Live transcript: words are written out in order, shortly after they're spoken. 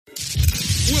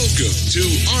Welcome to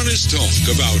Honest Talk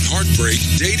about heartbreak,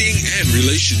 dating, and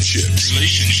relationships.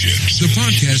 The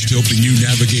podcast helping you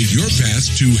navigate your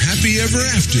path to happy ever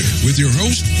after with your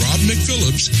host, Rob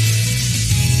McPhillips.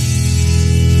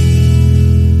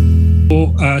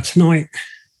 Tonight,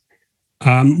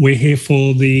 we're here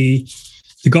for the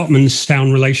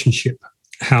Gottman-Stown relationship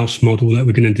house model that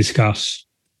we're going to discuss.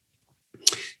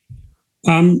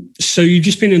 So you've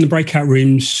just been in the breakout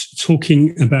rooms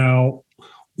talking about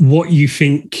what you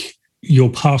think your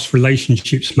past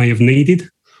relationships may have needed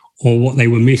or what they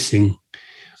were missing,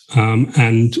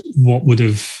 and what would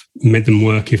have made them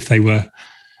work if they were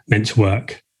meant to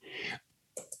work.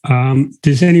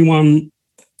 Did anyone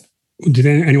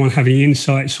have any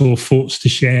insights or thoughts to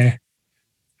share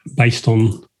based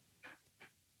on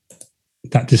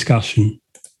that discussion?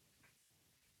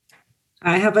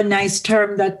 I have a nice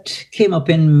term that came up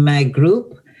in my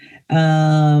group,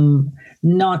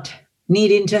 not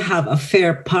needing to have a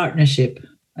fair partnership,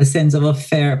 a sense of a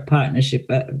fair partnership.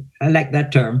 I like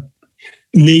that term.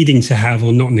 Needing to have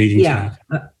or not needing to have?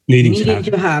 Needing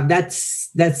to have. That's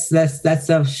a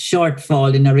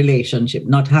shortfall in a relationship,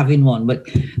 not having one, but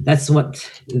that's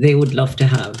what they would love to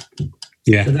have.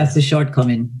 Yeah. So that's the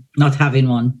shortcoming, not having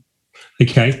one.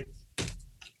 Okay.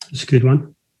 That's a good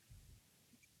one.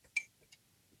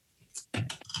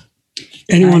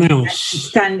 Anyone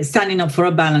else? Standing up for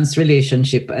a balanced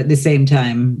relationship at the same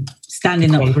time,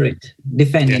 standing up for it,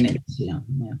 defending it. Yeah.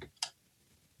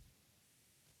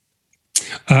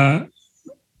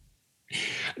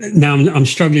 Now I'm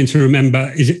struggling to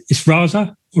remember. It's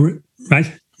Raza,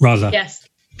 right? Raza. Yes.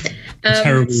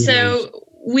 So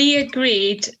we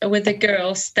agreed with the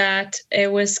girls that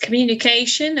it was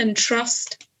communication and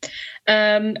trust,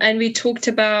 and we talked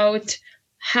about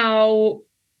how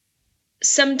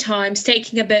sometimes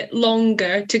taking a bit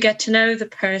longer to get to know the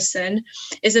person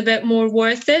is a bit more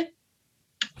worth it,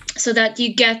 so that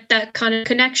you get that kind of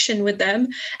connection with them,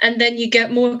 and then you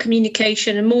get more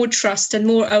communication and more trust and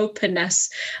more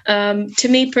openness. To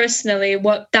me personally,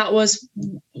 what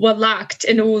lacked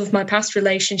in all of my past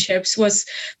relationships was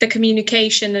the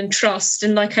communication and trust.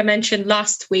 And like I mentioned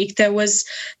last week, there was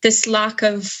this lack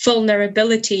of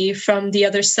vulnerability from the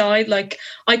other side. Like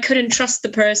I couldn't trust the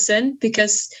person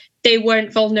because they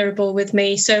weren't vulnerable with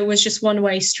me. So it was just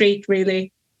one-way street,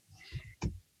 really.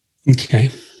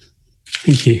 Okay.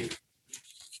 Thank you.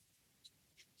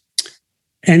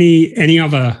 Any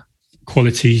other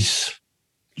qualities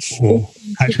or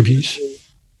attributes?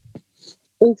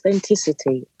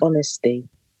 Authenticity, honesty,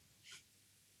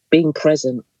 being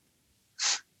present.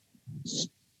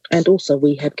 And also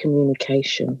we had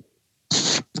communication.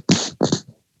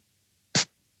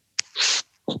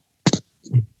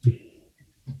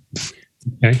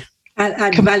 Okay.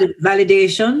 And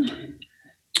validation.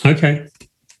 Okay.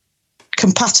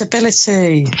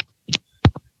 Compatibility.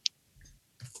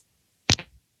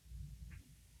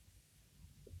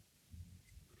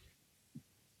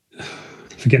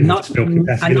 Another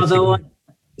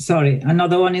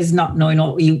one is not knowing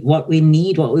what we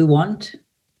need, what we want.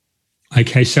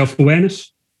 Okay,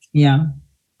 self-awareness. Yeah.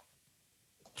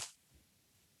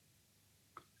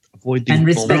 Avoiding and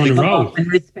respect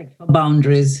for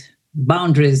boundaries.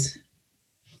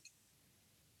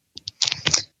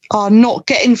 Not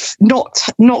getting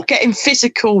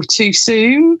physical too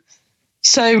soon.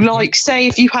 So, like, say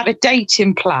if you had a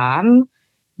dating plan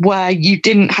where you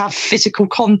didn't have physical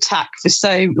contact for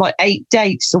 8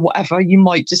 dates or whatever you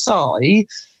might decide,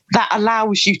 that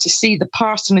allows you to see the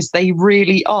person as they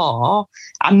really are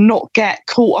and not get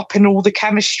caught up in all the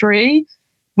chemistry,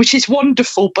 which is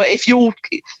wonderful. But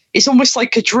it's almost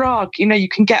like a drug, you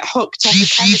can get hooked on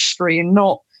the chemistry and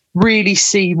not really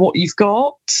see what you've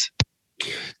got.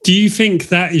 Do you think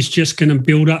that is just going to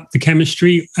build up the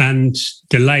chemistry and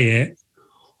delay it?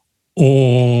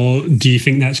 Or do you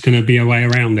think that's going to be a way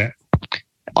around it?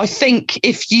 I think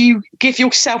if you give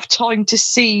yourself time to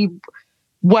see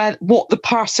what the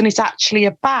person is actually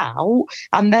about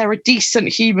and they're a decent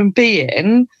human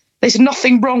being, there's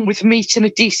nothing wrong with meeting a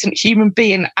decent human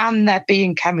being and there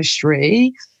being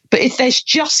chemistry. But if there's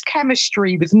just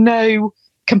chemistry with no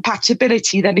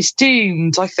compatibility, then it's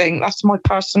doomed. I think that's my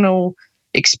personal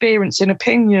experience and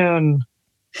opinion.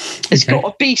 It's got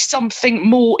to be something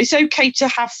more. It's okay to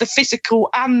have the physical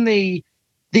and the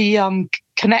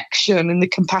connection and the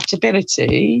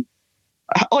compatibility.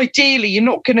 Ideally, you're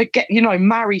not going to get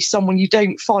marry someone you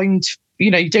don't find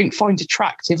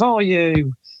attractive, are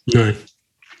you? No.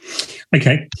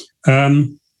 Okay.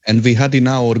 And we had in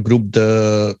our group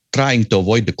the trying to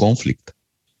avoid the conflict.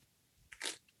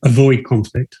 Avoid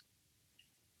conflict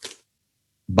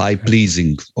by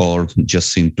pleasing or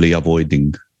just simply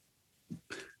avoiding.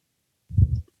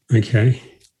 Okay.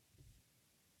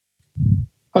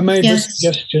 I made the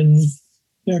suggestion.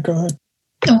 Yeah, go ahead.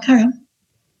 Oh, carry on.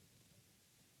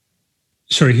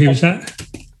 Sorry, who was that?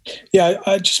 Yeah,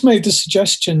 I just made the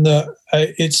suggestion that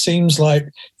it seems like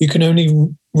you can only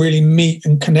really meet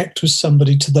and connect with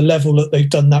somebody to the level that they've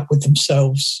done that with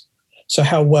themselves. So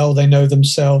how well they know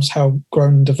themselves, how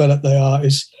grown and developed they are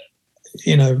is,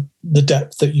 the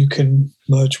depth that you can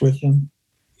merge with them.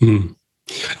 Mm.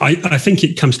 I think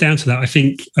it comes down to that. I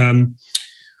think,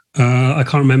 I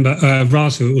can't remember,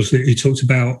 Raza, wasn't it, who talked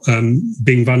about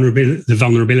being the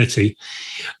vulnerability.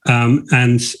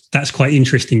 And that's quite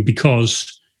interesting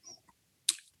because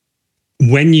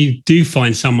when you do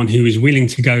find someone who is willing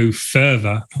to go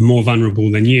further and more vulnerable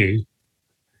than you,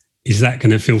 is that going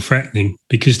to feel threatening?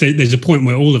 Because there's a point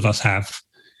where all of us have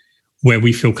where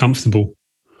we feel comfortable.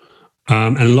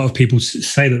 And a lot of people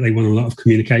say that they want a lot of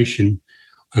communication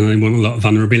and they want a lot of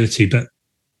vulnerability, but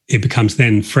it becomes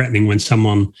then threatening when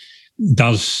someone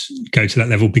does go to that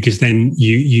level, because then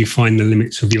you find the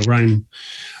limits of your own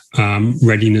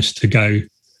readiness to go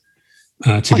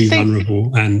to be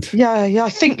vulnerable. And I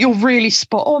think you're really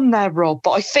spot on there, Rob.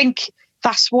 But I think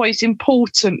that's why it's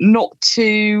important not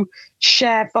to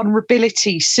share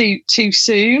vulnerability too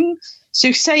soon.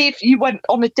 So say if you went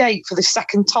on a date for the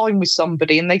second time with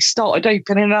somebody and they started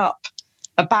opening up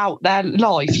about their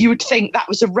life, you would think that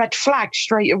was a red flag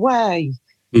straight away.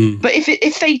 Mm. But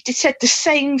if they said the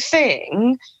same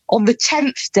thing on the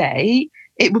 10th day,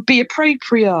 it would be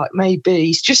appropriate, maybe.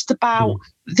 It's just about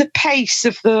the pace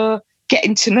of the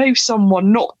getting to know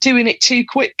someone, not doing it too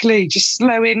quickly, just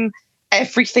slowing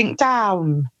everything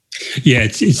down. Yeah,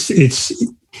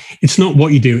 it's not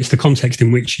what you do, it's the context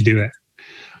in which you do it.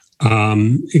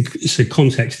 So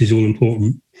context is all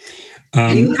important.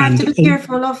 You have to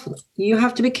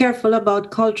be careful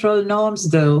about cultural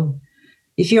norms, though.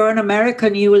 If you're an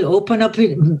American, you will open up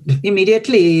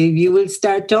immediately. You will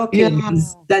start talking. Yeah,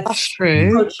 that's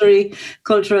true.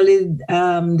 Culturally,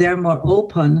 they're more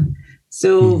open.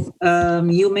 So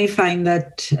you may find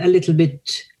that a little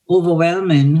bit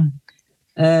overwhelming.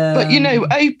 But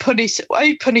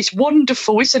open is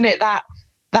wonderful, isn't it? That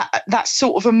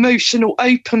sort of emotional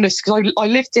openness. Because I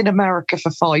lived in America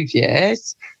for 5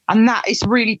 years. And that is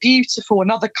really beautiful.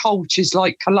 And other cultures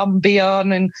like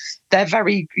Colombian, and they're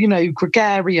very,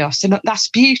 gregarious, and that's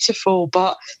beautiful.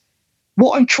 But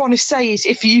what I'm trying to say is,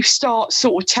 if you start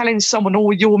sort of telling someone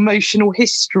all your emotional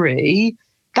history,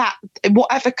 that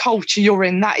whatever culture you're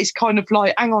in, that is kind of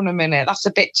like, hang on a minute, that's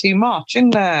a bit too much,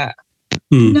 isn't it?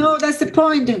 No, that's the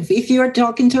point. If you're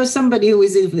talking to somebody who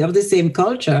is of the same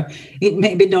culture, it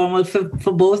may be normal for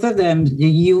both of them.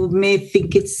 You may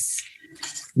think it's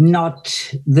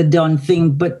not the done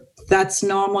thing, but that's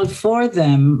normal for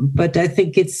them. But I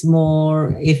think it's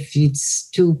more if it's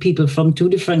two people from two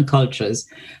different cultures,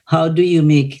 how do you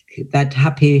make that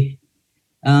happy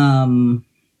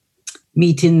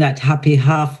meeting, that happy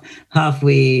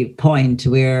halfway point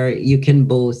where you can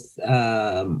both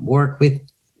work with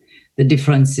the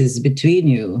differences between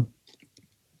you?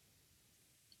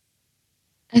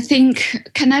 I think,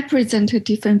 can I present a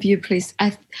different view, please?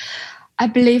 I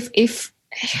believe if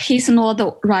he's not the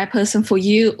right person for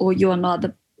you, or you're not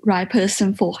the right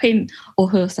person for him or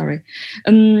her,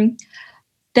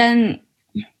 then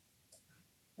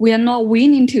we are not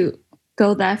willing to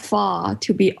go that far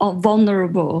to be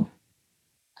vulnerable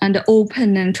and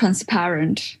open and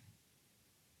transparent.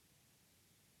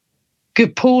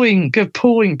 Good point,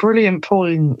 brilliant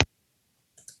point.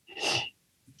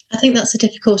 I think that's a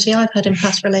difficulty I've had in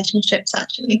past relationships,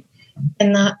 actually,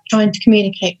 in that trying to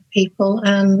communicate with people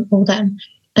or them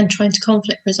and trying to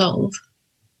conflict resolve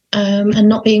and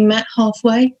not being met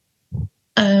halfway.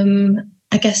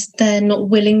 I guess they're not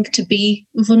willing to be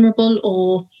vulnerable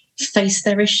or face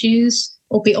their issues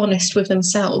or be honest with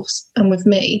themselves and with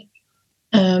me.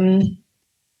 And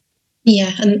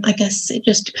I guess it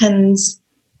just depends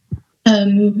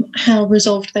how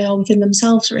resolved they are within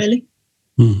themselves, really.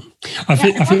 I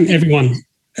think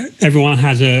everyone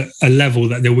has a level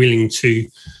that they're willing to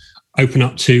open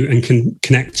up to and can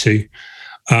connect to.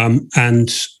 And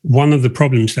one of the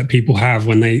problems that people have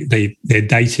when they're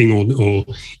dating or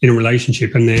in a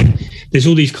relationship, and there's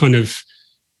all these kind of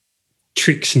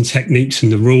tricks and techniques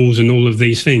and the rules and all of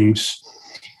these things.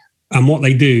 And what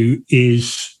they do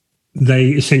is they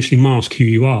essentially mask who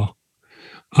you are.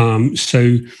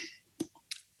 So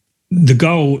the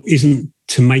goal isn't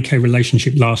to make a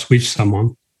relationship last with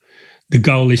someone. The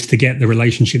goal is to get the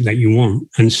relationship that you want.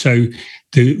 And so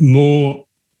the more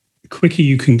quicker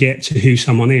you can get to who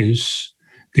someone is,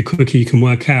 the quicker you can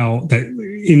work out that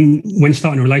when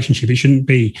starting a relationship, it shouldn't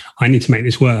be, I need to make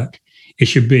this work. It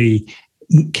should be,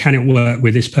 can it work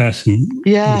with this person?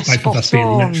 Yeah, both of us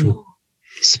being natural.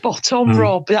 Spot on,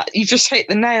 Rob. You just hit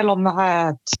the nail on the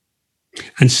head.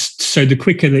 And so the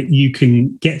quicker that you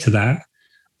can get to that,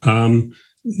 and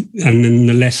then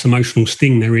the less emotional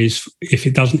sting there is if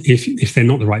they're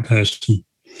not the right person.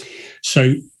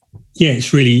 So yeah,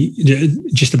 it's really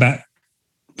just about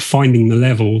finding the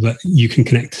level that you can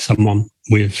connect to someone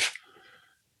with,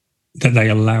 that they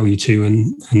allow you to,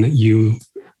 and that you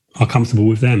are comfortable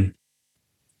with them.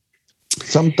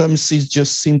 Sometimes it's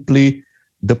just simply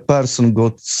the person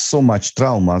got so much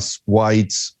traumas why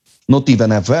it's not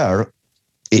even aware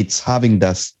it's having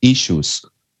those issues.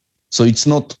 So it's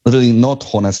not really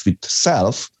not honest with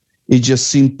self. It just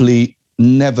simply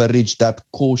never reached that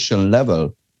caution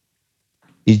level.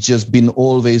 It's just been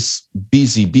always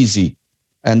busy.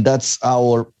 And that's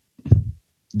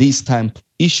these time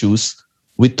issues.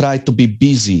 We try to be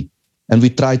busy and we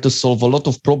try to solve a lot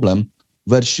of problem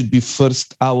where should be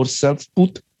first ourselves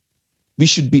put. We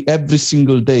should be every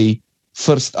single day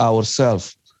first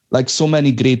ourselves, like so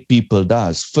many great people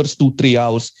does. First 2-3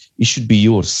 hours, it should be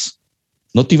yours.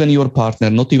 Not even your partner,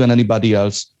 not even anybody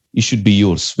else. It should be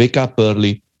yours. Wake up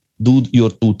early, do your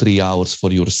 2-3 hours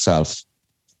for yourself.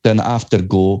 Then after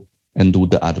go and do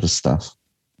the other stuff.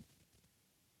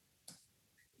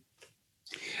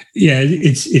 Yeah,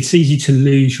 it's easy to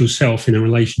lose yourself in a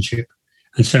relationship.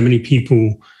 And so many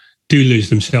people do lose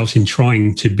themselves in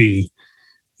trying to be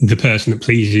the person that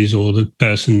pleases or the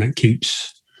person that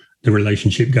keeps the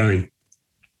relationship going.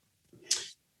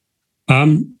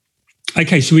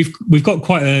 Okay, so we've got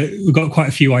quite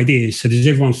a few ideas. So does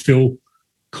everyone feel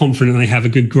confident they have a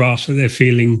good grasp of their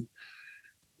feeling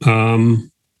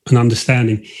and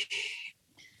understanding?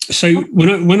 So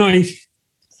when I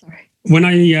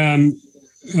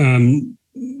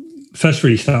first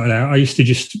really started out, I used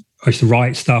to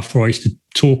write stuff, or I used to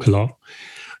talk a lot.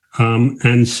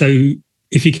 And so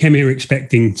if you came here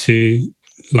expecting to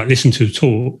listen to a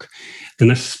talk, then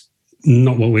that's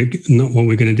not what we're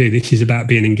going to do. This is about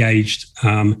being engaged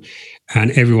and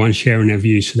everyone sharing their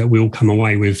views so that we all come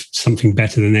away with something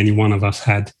better than any one of us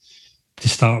had to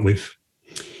start with.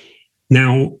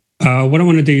 Now, what I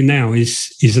want to do now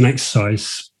is an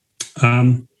exercise.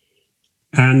 And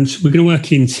we're going to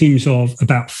work in teams of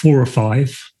about 4 or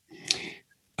 5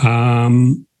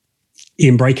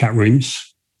 in breakout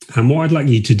rooms. And what I'd like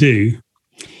you to do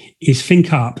is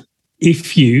think up,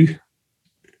 if you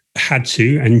had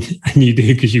to, and you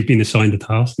do because you've been assigned a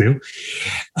task now,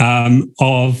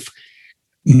 of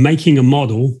making a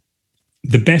model,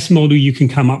 the best model you can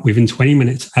come up with in 20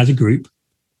 minutes as a group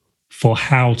for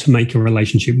how to make a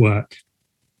relationship work.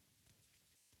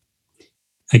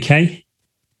 Okay?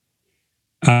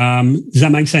 Does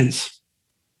that make sense?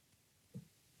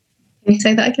 Can you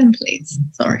say that again, please?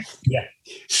 Sorry. Yeah.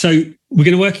 So we're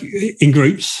going to work in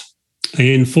groups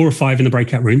in 4 or 5 in the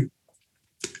breakout room.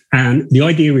 And the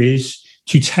idea is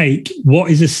to take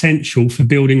what is essential for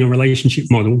building a relationship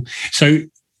model. So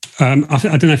I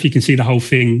don't know if you can see the whole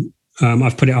thing.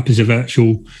 I've put it up as a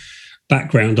virtual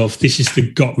background of this is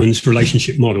the Gottman's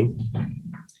relationship model.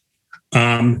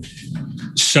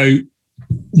 So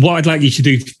what I'd like you to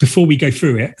do before we go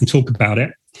through it and talk about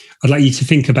it, I'd like you to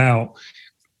think about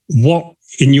what,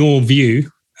 in your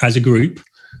view as a group,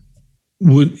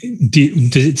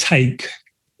 does it take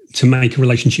to make a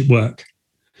relationship work?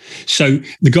 So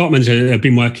the Gottmans have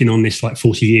been working on this like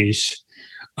 40 years,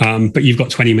 but you've got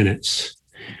 20 minutes.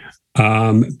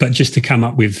 But just to come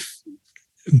up with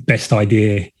best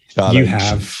idea you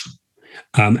have,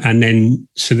 and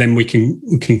then we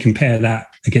can compare that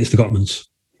against the Gottmans.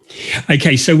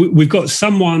 Okay, so we've got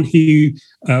someone who,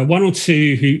 1 or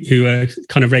 2 who are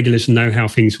kind of regulars and know how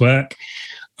things work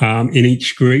in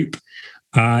each group.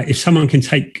 If someone can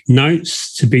take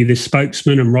notes to be the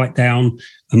spokesman and write down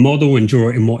a model and draw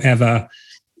it in whatever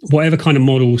kind of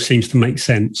model seems to make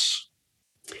sense.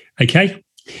 Okay?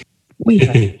 We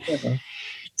have.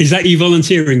 Is that you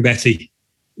volunteering, Betty?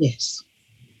 Yes.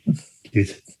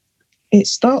 Good. It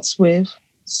starts with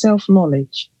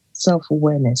self-knowledge,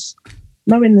 self-awareness,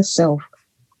 knowing the self,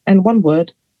 and one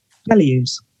word,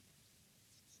 values.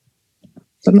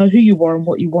 So know who you are and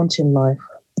what you want in life.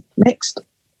 Next,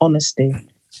 honesty.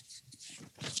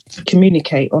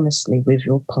 Communicate honestly with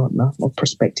your partner or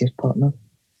prospective partner.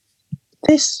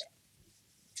 This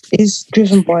is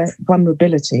driven by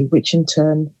vulnerability, which in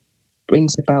turn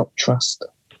brings about trust.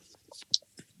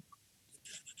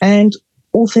 And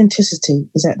authenticity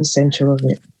is at the center of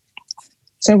it.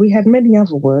 So we had many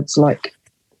other words like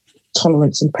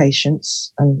tolerance and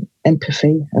patience and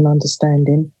empathy and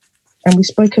understanding. And we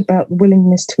spoke about the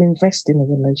willingness to invest in a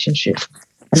relationship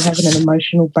and having an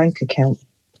emotional bank account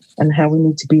and how we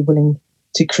need to be willing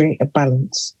to create a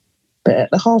balance. But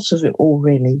at the heart of it all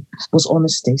really was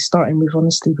honesty, starting with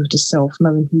honesty with the self,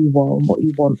 knowing who you are and what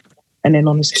you want, and then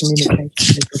honest communication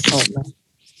with your partner.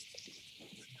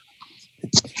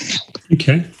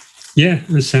 Okay. Yeah,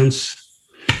 that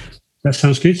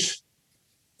sounds good.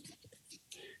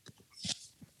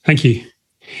 Thank you.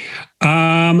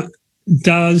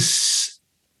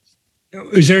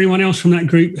 Is there anyone else from that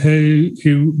group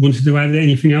who wanted to add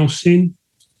anything else in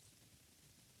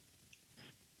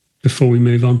before we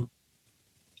move on?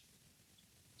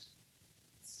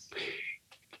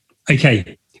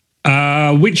 Okay.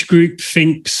 Which group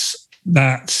thinks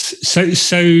that? So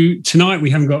tonight we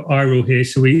haven't got Iril here,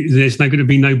 so there's going to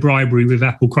be no bribery with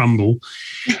Apple Crumble.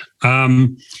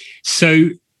 So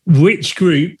which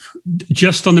group,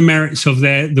 just on the merits of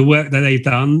the work that they've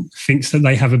done, thinks that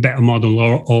they have a better model,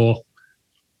 or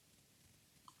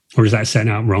is that set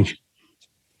out wrong?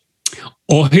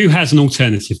 Or who has an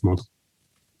alternative model?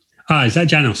 Is that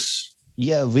Janos?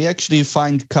 Yeah, we actually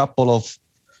find a couple of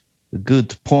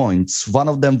good points. One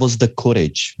of them was the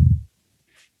courage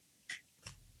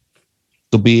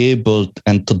to be able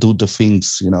and to do the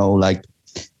things, like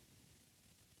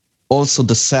also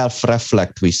the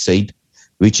self-reflect, we said,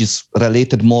 which is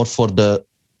related more to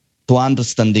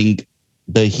understanding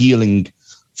the healing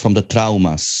from the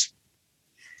traumas,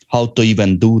 how to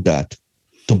even do that,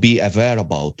 to be aware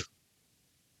about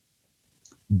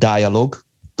dialogue,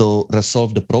 to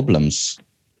resolve the problems,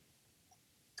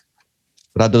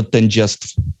 rather than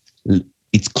just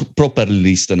it's properly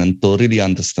listening and to really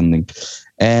understanding,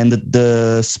 and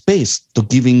the space to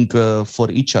giving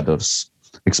for each others,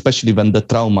 especially when the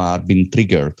trauma are being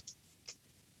triggered.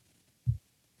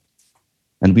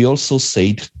 And we also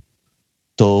said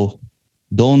to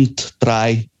don't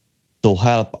try to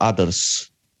help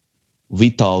others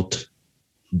without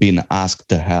being asked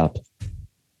to help,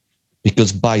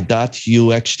 because by that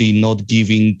you actually not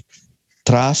giving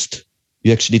trust.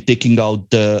 You're actually taking out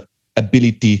the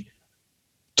ability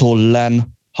to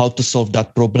learn how to solve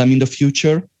that problem in the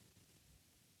future.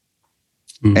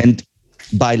 And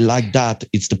by like that,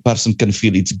 it's the person can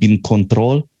feel it's been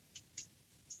controlled.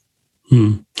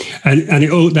 And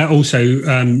that also,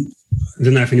 I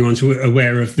don't know if anyone's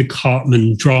aware of the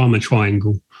Cartman drama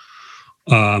triangle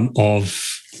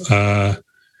of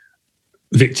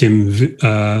victim,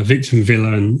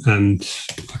 villain, and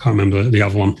I can't remember the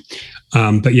other one.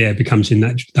 But yeah, it becomes in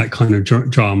that kind of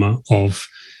drama of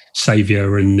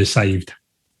saviour and the saved.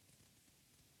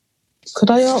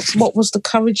 Could I ask, what was the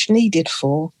courage needed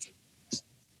for?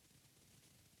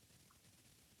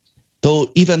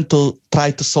 Even to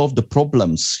try to solve the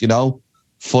problems,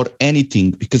 for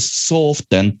anything, because so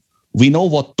often we know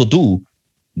what to do,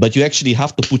 but you actually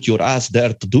have to put your ass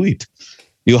there to do it.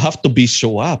 You have to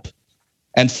show up.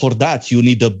 And for that, you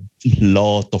need a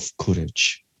lot of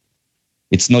courage.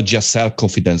 It's not just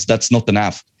self-confidence. That's not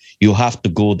enough. You have to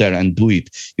go there and do it.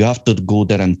 You have to go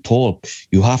there and talk.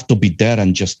 You have to be there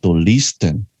and just to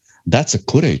listen. That's a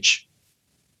courage.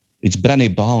 It's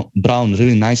Brené Brown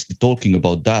really nicely talking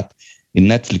about that. In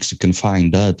Netflix, you can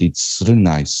find that. It's really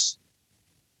nice.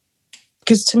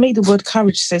 Because to me, the word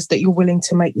courage says that you're willing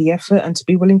to make the effort, and to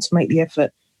be willing to make the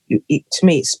effort, to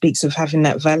me, it speaks of having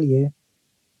that value.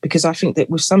 Because I think that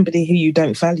with somebody who you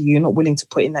don't value, you're not willing to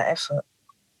put in that effort.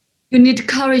 You need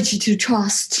courage to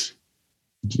trust.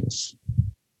 Yes.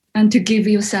 And to give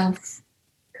yourself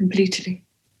completely.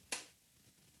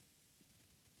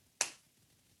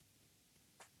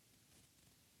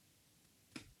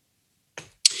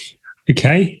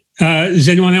 Okay. Is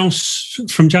anyone else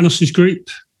from Janos's group?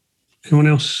 Anyone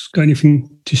else got anything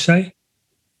to say?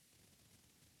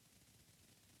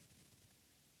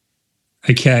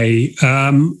 Okay.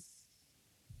 So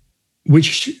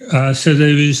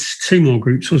there was 2 more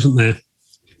groups, wasn't there?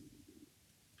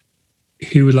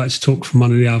 Who would like to talk from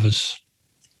one of the others?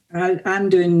 I'm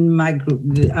doing my group,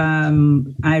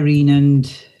 Irene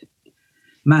and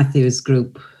Matthew's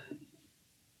group.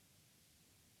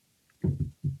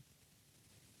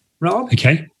 Rob?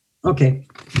 Okay.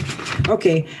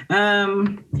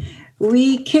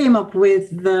 We came up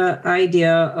with the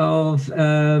idea of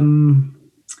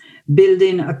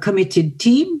building a committed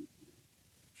team.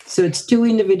 So it's 2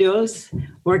 individuals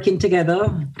working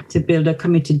together to build a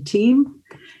committed team,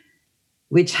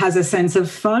 which has a sense of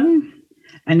fun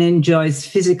and enjoys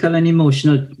physical and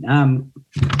emotional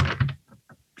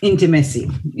intimacy.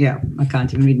 Yeah, I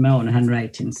can't even read my own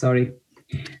handwriting, sorry.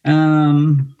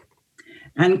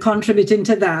 And contributing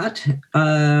to that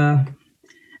are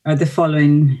the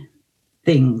following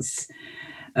things.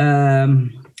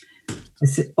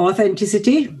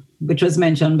 Authenticity, which was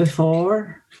mentioned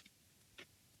before.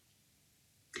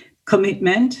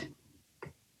 Commitment,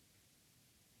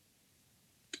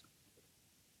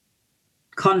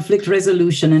 conflict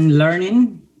resolution and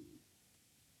learning,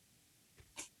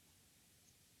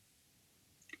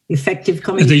 effective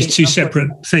communication. Are these two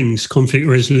separate things, conflict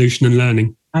resolution and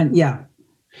learning? And yeah.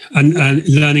 And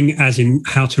learning as in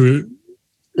how to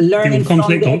learning from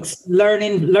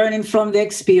learning from the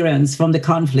experience, from the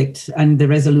conflict and the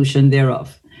resolution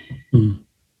thereof.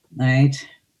 Right.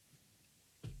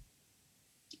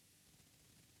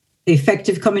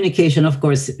 Effective communication, of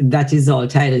course, that is all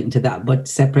tied into that, but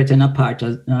separate and apart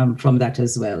from that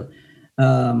as well.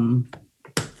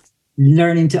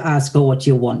 Learning to ask for what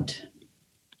you want,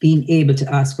 being able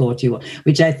to ask for what you want,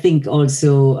 which I think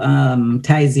also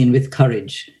ties in with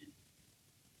courage.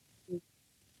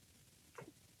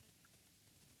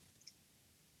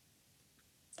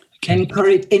 Okay.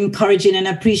 Encouraging and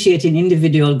appreciating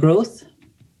individual growth.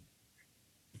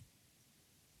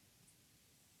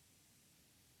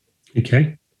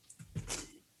 Okay.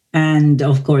 And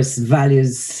of course,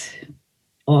 values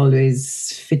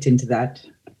always fit into that.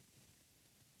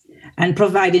 And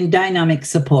providing dynamic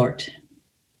support.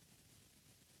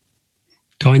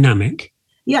 Dynamic?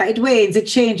 Yeah, it wanes, it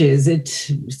changes.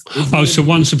 So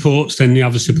one supports, then the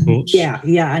other supports? Yeah,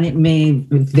 and it may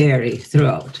vary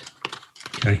throughout.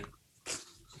 Okay.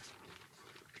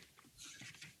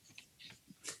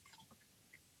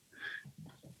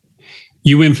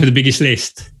 You win for the biggest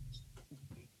list.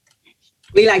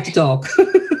 We like to talk.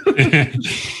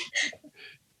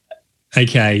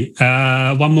 Okay.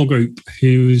 One more group.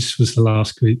 Whose was the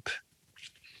last group?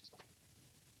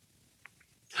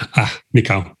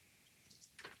 Nicole.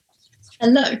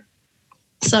 Hello.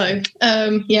 So,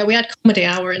 we had comedy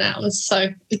hour in ours, so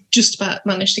we just about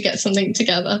managed to get something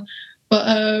together. But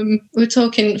we're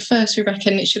talking first, we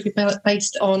reckon it should be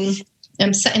based on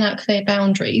setting out clear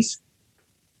boundaries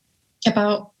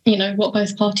about, what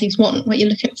both parties want, what you're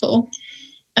looking for,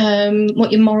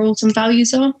 what your morals and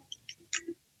values are.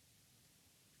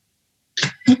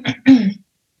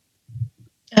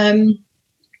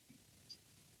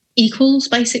 Equals,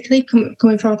 basically,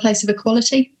 coming from a place of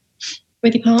equality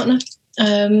with your partner.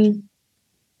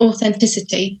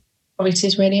 Authenticity, obviously,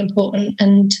 is really important.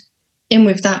 And in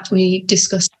with that, we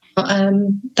discussed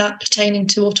that pertaining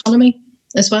to autonomy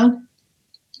as well.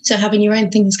 So having your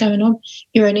own things going on,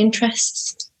 your own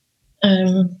interests,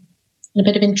 and a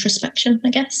bit of introspection, I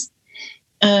guess,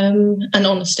 and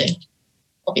honesty.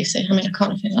 Obviously, I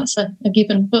can't think that's a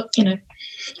given, but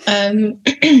and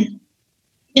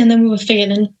then we were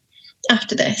feeling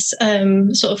after this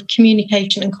sort of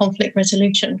communication and conflict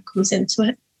resolution comes into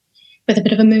it with a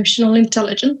bit of emotional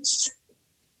intelligence.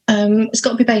 It's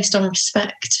got to be based on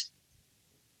respect,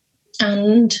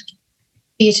 and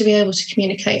for you to be able to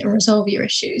communicate and resolve your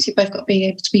issues, you've both got to be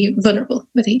able to be vulnerable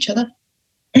with each other.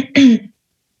 And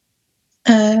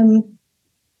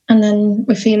then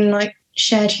we're feeling like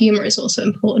shared humour is also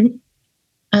important,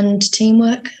 and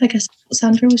teamwork, I guess what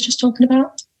Sandra was just talking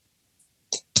about.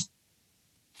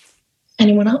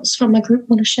 Anyone else from my group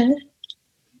want to share?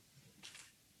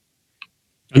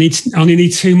 I only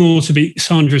need two more to beat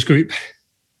Sandra's group.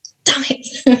 Damn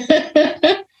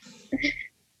it.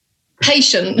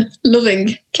 Patient,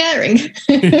 loving, caring.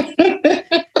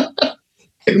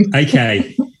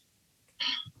 Okay.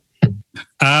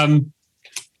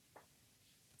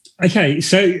 Okay,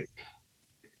 so,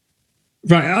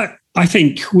 right, I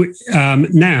think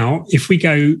now if we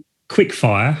go quick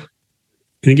fire, I'm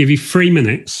going to give you 3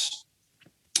 minutes,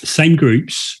 same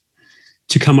groups,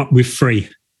 to come up with 3.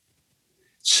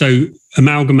 So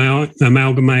amalgamate,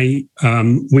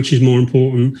 which is more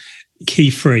important, key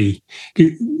 3.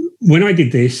 When I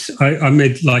did this, I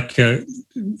made like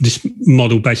this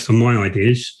model based on my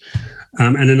ideas.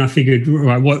 And then I figured,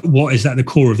 right, what is at the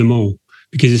core of them all?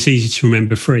 Because it's easy to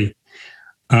remember 3.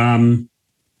 And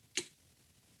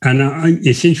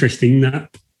it's interesting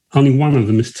that only one of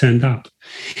them has turned up.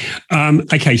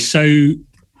 Okay, so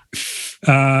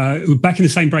back in the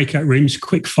same breakout rooms,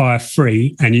 quick fire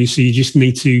 3, and you just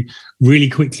need to really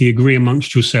quickly agree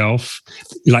amongst yourself.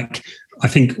 Like I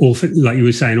think, like you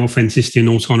were saying, authenticity and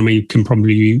autonomy can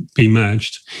probably be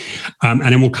merged. And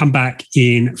then we'll come back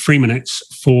in 3 minutes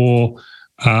for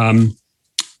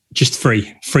just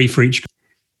 3 for each.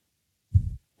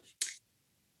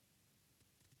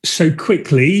 So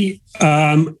quickly,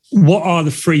 what are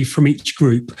the 3 from each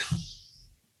group?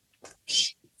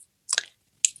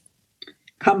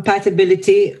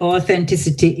 Compatibility,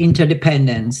 authenticity,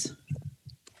 interdependence.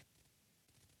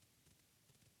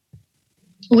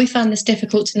 We found this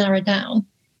difficult to narrow down,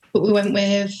 but we went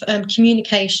with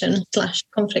communication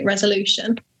 / conflict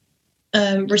resolution,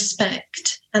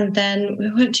 respect, and then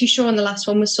we weren't too sure on the last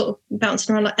one. Was sort of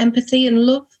bouncing around like empathy and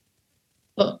love,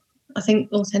 but I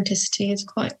think authenticity is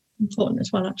quite important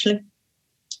as well, actually.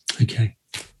 Okay.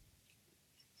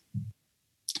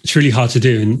 It's really hard to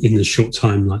do in a short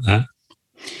time like that.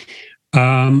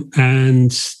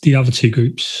 And the other two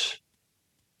groups.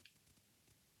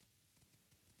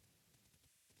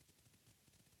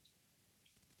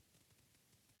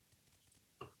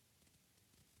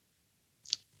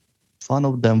 One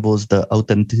of them was the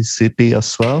authenticity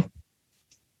as well.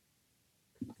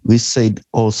 We said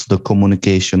also the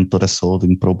communication to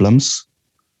resolving problems.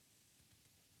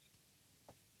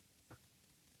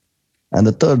 And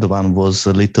the third one was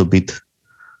a little bit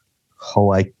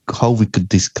how we could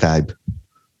describe.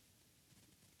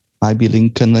 Maybe Lynn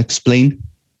can explain.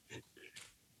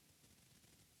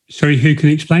 Sorry, who can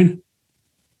explain?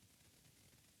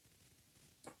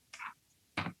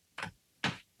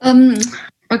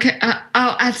 Okay,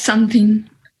 I'll add something.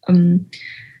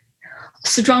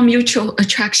 Strong mutual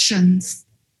attractions.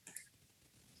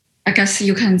 I guess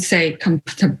you can say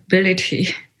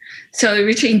compatibility. So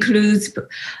which includes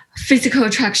physical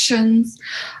attractions,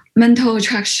 mental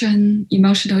attraction,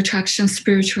 emotional attraction,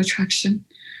 spiritual attraction.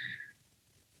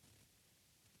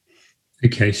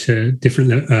 Okay, so different,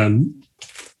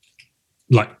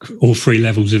 like all three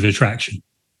levels of attraction.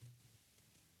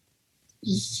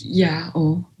 Yeah,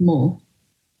 or more.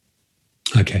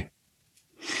 Okay.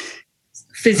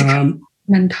 Physical,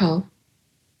 mental,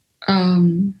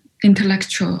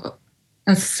 intellectual,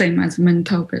 that's the same as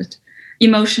mental, but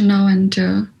emotional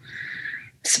and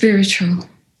spiritual.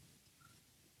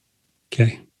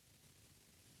 Okay.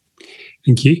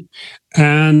 Thank you.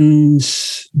 And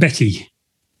Betty,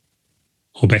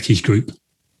 or Betty's group.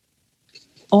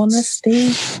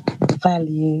 Honesty,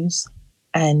 values,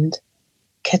 and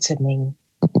ketamine.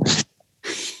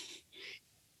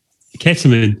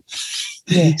 Ketamine?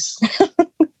 Yes.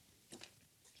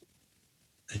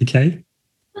 Okay.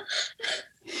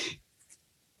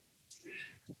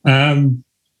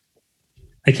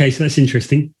 Okay, so that's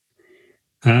interesting.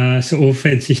 So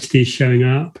authenticity is showing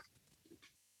up.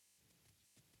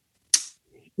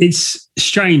 It's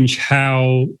strange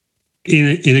how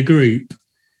in a group,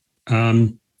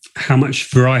 how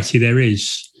much variety there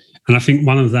is. And I think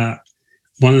one of the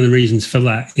reasons for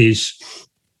that is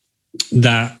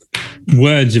that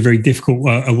words are very difficult.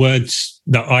 Words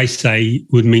that I say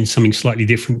would mean something slightly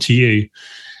different to you.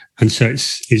 And so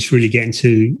it's really getting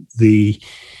to the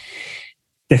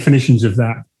definitions of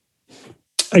that.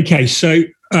 Okay, so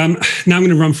now I'm going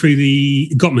to run through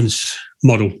the Gottman's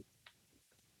model.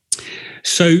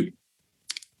 So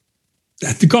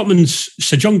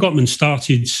John Gottman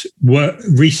started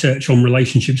research on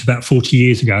relationships about 40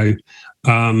 years ago,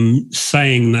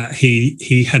 saying that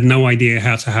he had no idea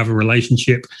how to have a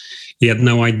relationship. He had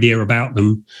no idea about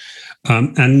them.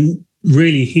 And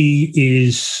really, he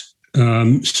is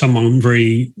someone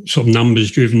very sort of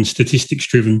numbers-driven,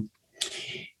 statistics-driven.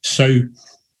 So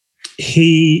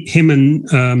him and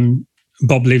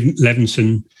Bob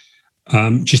Levinson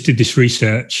just did this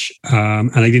research,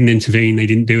 and they didn't intervene. They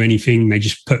didn't do anything. They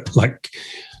just put like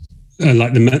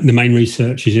the main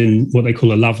research is in what they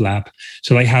call a love lab.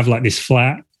 So they have like this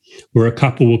flat where a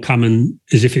couple will come in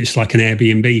as if it's like an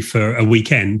Airbnb for a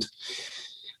weekend,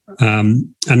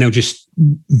 and they'll just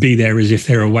be there as if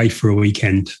they're away for a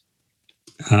weekend.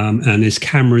 And there's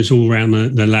cameras all around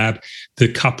the lab.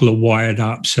 The couple are wired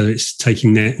up, so it's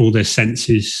taking all their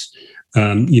senses,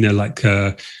 like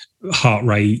heart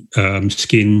rate,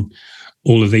 skin,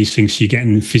 all of these things. So you get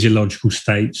in physiological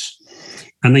states.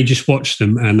 And they just watched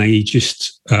them, and they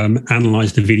just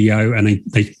analysed the video, and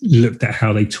they looked at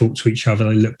how they talked to each other.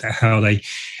 They looked at how they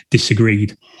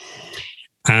disagreed.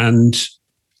 And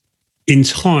in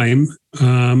time,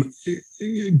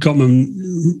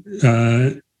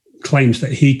 Gottman claims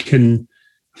that he can,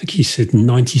 I think he said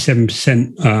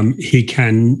 97%, he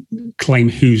can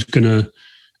claim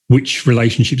which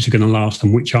relationships are going to last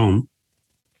and which aren't,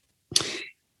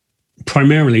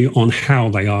 primarily on how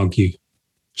they argue.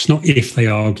 It's not if they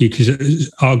argue, because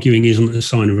arguing isn't a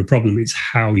sign of a problem. It's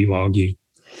how you argue.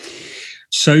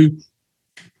 So I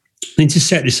need to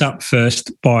set this up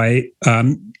first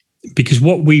because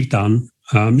what we've done,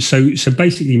 so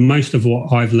basically most of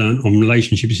what I've learned on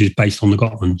relationships is based on the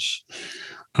Gottmans.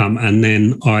 And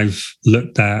then I've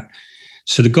looked at,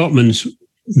 so the Gottmans,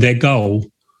 their goal,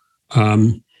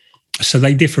 so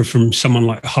they differ from someone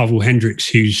like Harville Hendrix,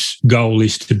 whose goal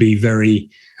is to be very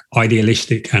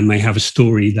idealistic, and they have a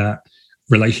story that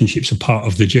relationships are part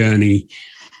of the journey.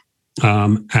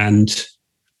 And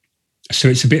so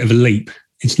it's a bit of a leap.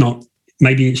 It's not,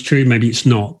 maybe it's true, maybe it's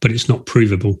not, but it's not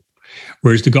provable.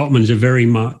 Whereas the Gottmans are very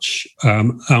much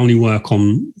only work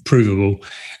on provable.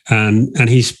 And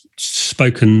he's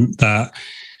spoken that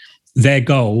their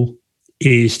goal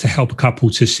is to help a couple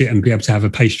to sit and be able to have a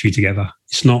pastry together.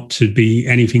 It's not to be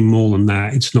anything more than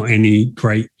that. It's not any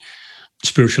great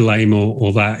spiritual aim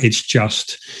or that. It's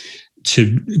just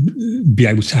to be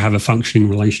able to have a functioning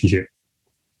relationship.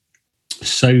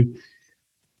 So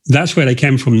that's where they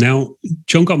came from. Now,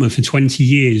 John Gottman for 20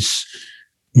 years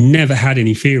never had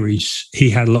any theories. He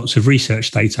had lots of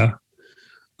research data,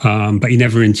 but he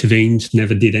never intervened,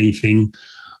 never did anything.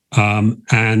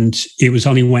 And it was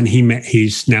only when he met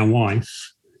his now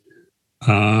wife,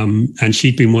 and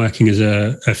she'd been working as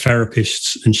a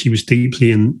therapist, and she was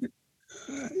deeply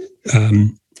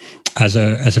as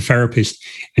a therapist,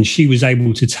 and she was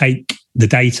able to take the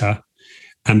data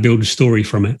and build a story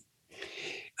from it.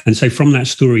 And so from that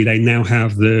story, they now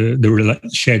have the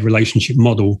shared relationship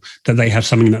model, that they have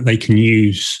something that they can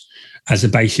use as a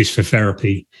basis for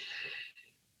therapy.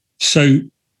 So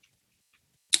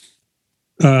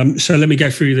let me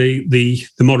go through the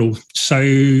model. So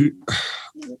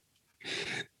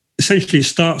essentially it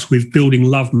starts with building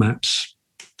love maps.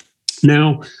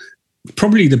 Now,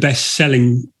 probably the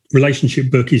best-selling relationship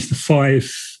book is The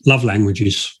 5 Love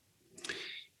Languages.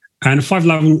 And The 5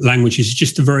 Love Languages is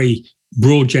just a very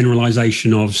broad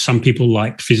generalization of some people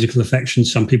like physical affection,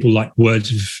 some people like words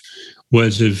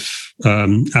of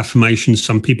affirmation,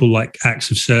 some people like acts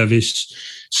of service,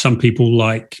 some people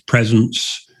like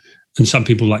presence, and some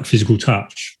people like physical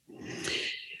touch.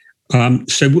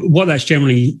 So what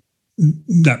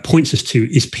that points us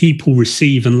to is people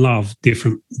receive and love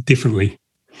differently.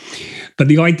 But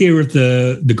the idea of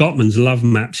the Gottman's love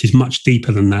maps is much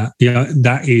deeper than that.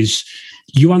 That is,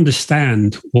 you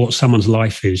understand what someone's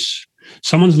life is.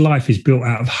 Someone's life is built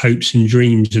out of hopes and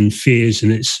dreams and fears,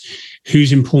 and it's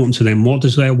who's important to them. What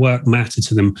does their work matter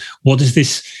to them? What does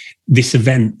this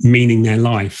event mean in their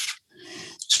life?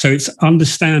 So it's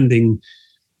understanding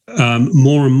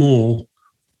more and more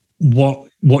what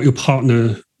your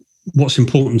partner, what's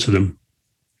important to them.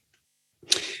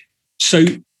 So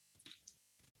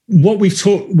what we've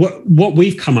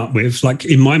come up with, like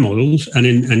in my models and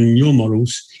in your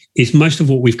models, is most of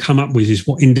what we've come up with is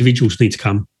what individuals need to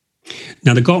come.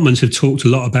 Now, the Gottmans have talked a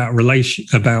lot about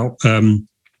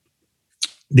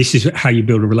this is how you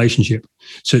build a relationship.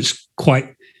 So it's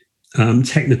quite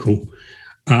technical.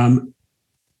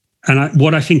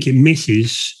 What I think it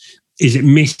misses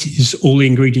is all the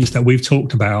ingredients that we've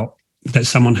talked about that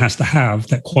someone has to have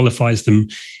that qualifies them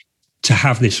to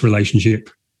have this relationship.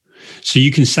 So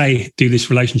you can say, do this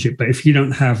relationship, but if you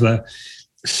don't have the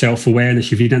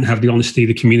self-awareness, if you don't have the honesty,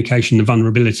 the communication, the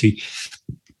vulnerability,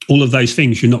 all of those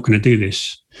things, you're not going to do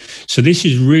this. So this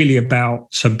is really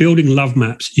building love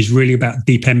maps is really about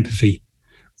deep empathy,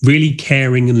 really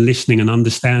caring and listening and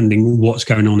understanding what's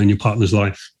going on in your partner's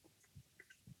life.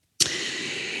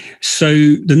 So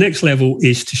the next level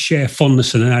is to share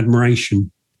fondness and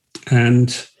admiration.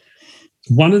 And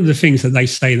one of the things that they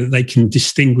say that they can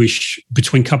distinguish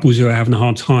between couples who are having a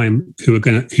hard time, who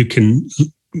can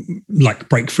like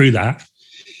break through that,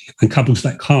 and couples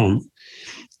that can't,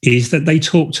 is that they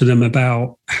talk to them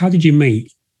about, how did you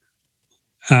meet?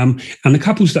 And the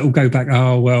couples that will go back,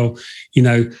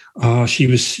 she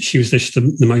was just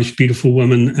the most beautiful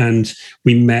woman, and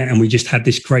we met and we just had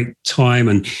this great time,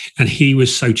 and he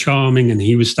was so charming, and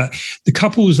he was that. The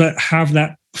couples that have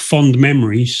that fond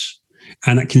memories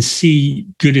and that can see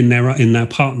good in their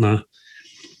partner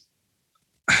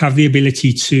have the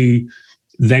ability to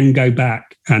then go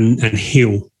back and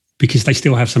heal, because they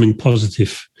still have something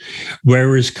positive.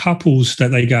 Whereas couples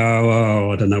that they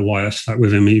go, I don't know why I stuck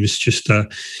with him. He was just a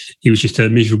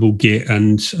miserable git,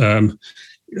 and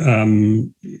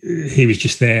he was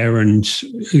just there, and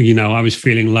I was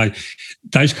feeling like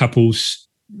those couples,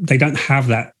 they don't have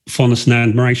that fondness and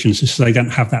admiration, so they don't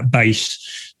have that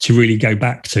base to really go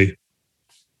back to.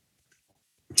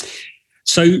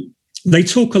 So they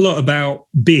talk a lot about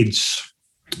bids.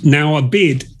 Now, a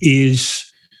bid is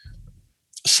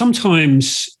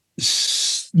sometimes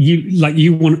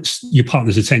you want your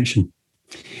partner's attention,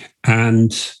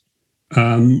 and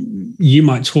you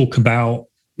might talk about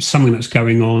something that's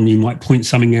going on. You might point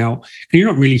something out, and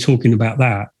you're not really talking about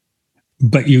that,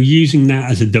 but you're using that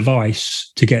as a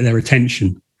device to get their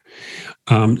attention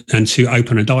and to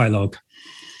open a dialogue.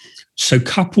 So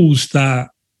couples that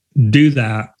do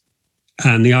that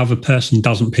and the other person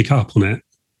doesn't pick up on it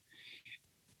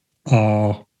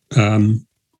are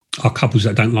couples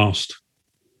that don't last,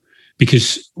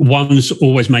 because one's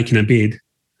always making a bid,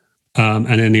 and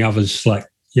then the other's like,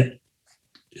 yeah.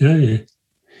 And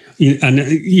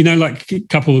like a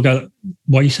couple will go,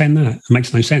 why are you saying that? It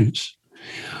makes no sense.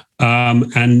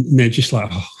 And they're just like,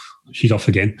 oh, she's off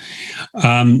again.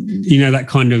 That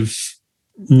kind of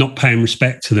not paying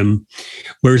respect to them.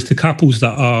 Whereas the couples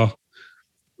that are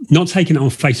not taking it on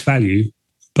face value,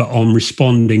 but on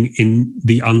responding in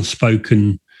the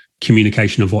unspoken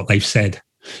communication of what they've said.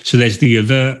 So there's the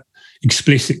overt,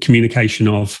 explicit communication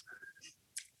of,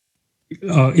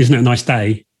 isn't it a nice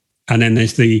day? And then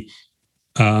there's the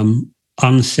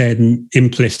unsaid and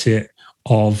implicit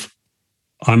of,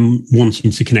 I'm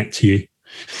wanting to connect to you.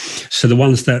 So the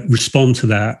ones that respond to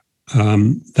that,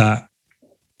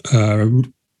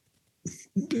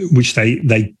 which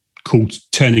they call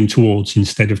turning towards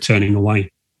instead of turning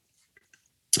away.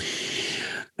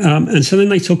 And so then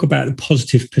they talk about the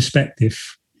positive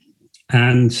perspective.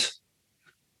 And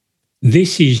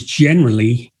this is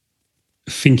generally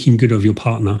thinking good of your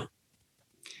partner.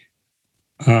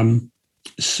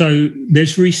 So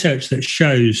there's research that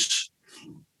shows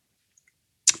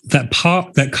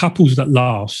that couples that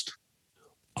last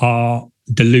are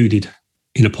deluded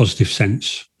in a positive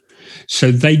sense.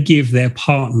 So they give their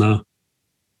partner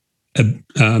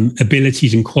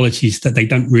abilities and qualities that they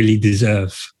don't really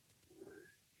deserve.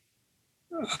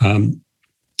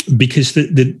 Because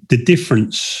the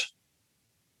difference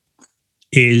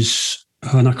is,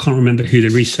 and I can't remember who the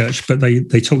research, but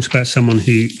they talked about someone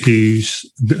who's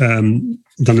done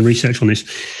the research on this.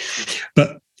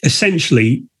 But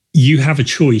essentially, you have a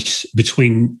choice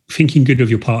between thinking good of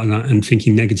your partner and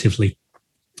thinking negatively.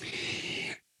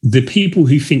 The people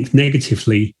who think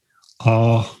negatively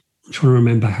are, I'm trying to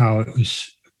remember how it was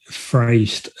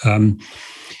phrased,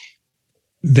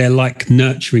 they're like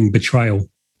nurturing betrayal,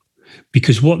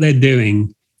 because what they're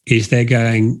doing is they're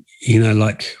going,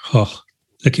 like, oh,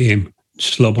 look at him,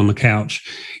 slob on the couch.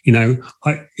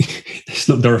 It's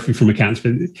not Dorothy from accounts,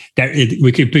 but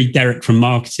we could be Derek from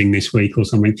marketing this week or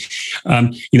something.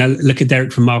 Look at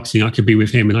Derek from marketing. I could be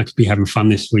with him and I could be having fun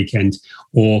this weekend.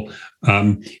 Or,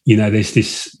 there's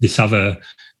this other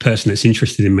person that's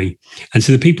interested in me. And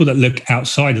so the people that look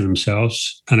outside of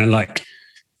themselves and are like,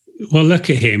 well, look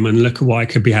at him and look at what I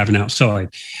could be having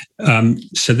outside.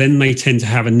 So then they tend to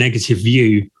have a negative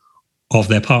view of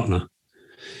their partner.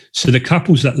 So the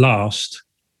couples that last,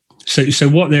 so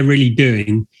what they're really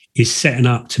doing is setting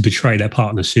up to betray their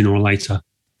partner sooner or later.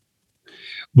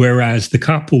 Whereas the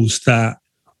couples that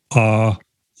are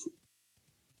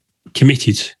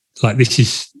committed, like this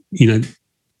is,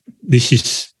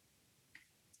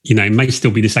 it may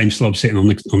still be the same slob sitting on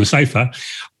the sofa,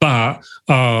 but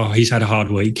he's had a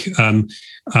hard week. I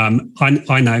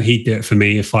know he'd do it for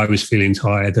me if I was feeling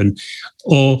tired,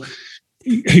 or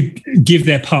who give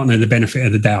their partner the benefit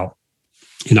of the doubt.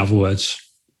 In other words,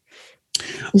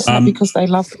 is that because they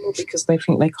love them or because they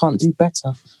think they can't do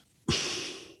better?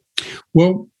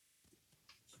 Well,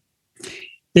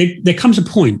 there comes a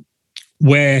point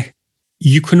where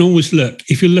you can always look,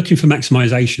 if you're looking for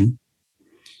maximization,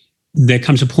 there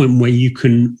comes a point where you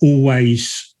can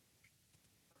always,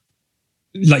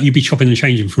 like, you'd be chopping and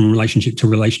changing from relationship to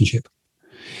relationship.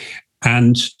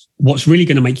 And what's really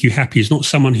going to make you happy is not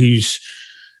someone who's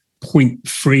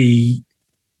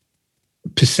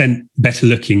 0.3% better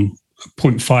looking,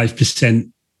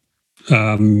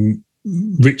 0.5%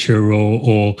 richer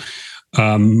or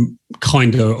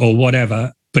kinder or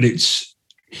whatever, but it's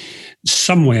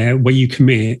somewhere where you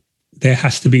commit, there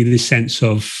has to be this sense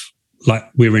of, like,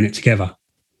 we're in it together.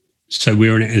 So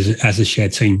we're in it as a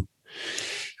shared team.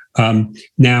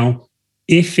 Now,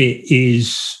 if it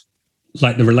is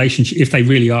like the relationship, if they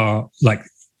really are like,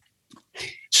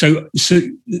 so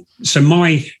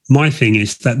my thing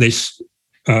is that there's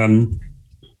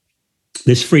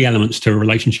three elements to a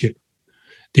relationship.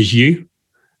 There's you,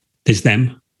 there's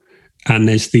them, and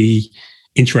there's the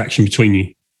interaction between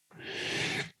you.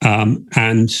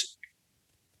 And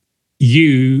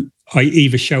you, I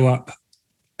either show up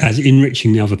as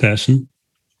enriching the other person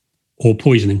or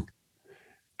poisoning,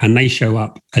 and they show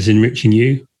up as enriching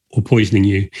you or poisoning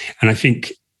you. And I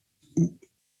think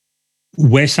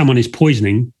where someone is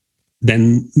poisoning,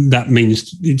 then that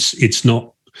means it's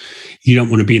not, you don't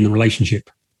want to be in the relationship.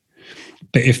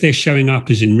 But if they're showing up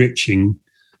as enriching,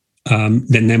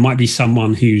 then there might be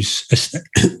someone who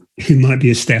might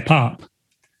be a step up.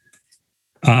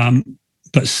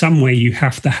 But somewhere you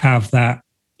have to have that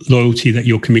loyalty that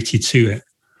you're committed to it.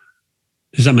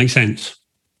 Does that make sense?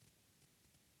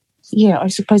 Yeah, I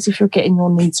suppose if you're getting your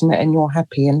needs met and you're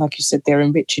happy, and like you said, they're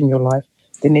enriching your life,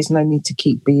 then there's no need to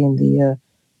keep being the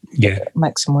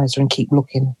maximizer and keep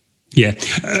looking. Yeah.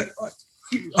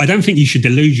 I don't think you should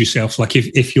delude yourself. Like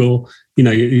if you're,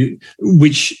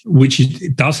 which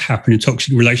does happen in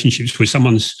toxic relationships where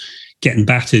someone's getting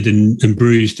battered and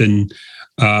bruised and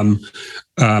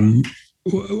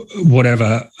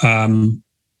whatever.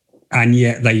 and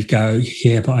yet they go,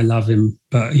 yeah, but I love him.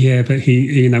 But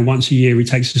he, once a year he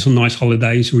takes us on nice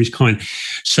holidays, or he's kind.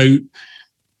 So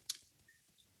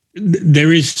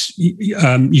there is,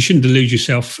 you shouldn't delude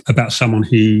yourself about someone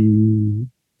who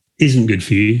isn't good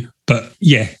for you. But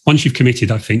yeah, once you've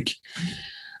committed, I think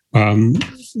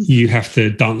you have to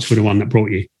dance with the one that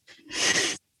brought you.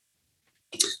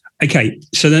 Okay,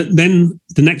 so then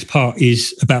the next part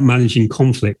is about managing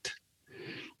conflict.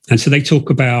 And so they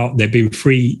talk about there being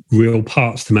 3 real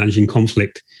parts to managing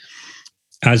conflict,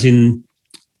 as in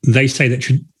they say that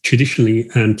traditionally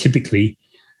and typically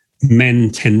men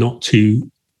tend not to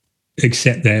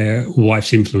accept their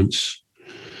wife's influence.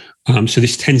 So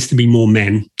this tends to be more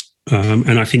men.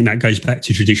 And I think that goes back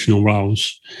to traditional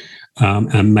roles,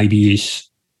 and maybe is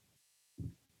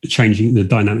changing, the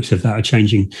dynamics of that are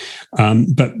changing.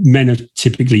 But men are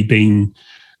typically being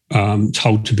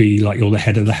told to be like, you're the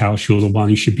head of the house, you're the one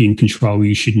who should be in control,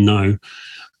 you should know.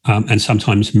 And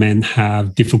sometimes men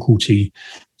have difficulty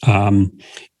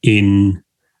in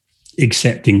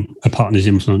accepting a partner's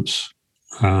influence.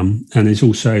 And there's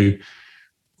also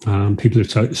people have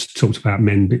talked about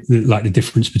men, like the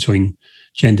difference between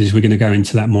genders. We're going to go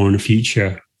into that more in a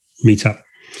future meetup.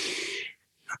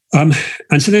 And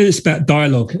so then it's about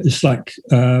dialogue. It's like,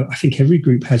 I think every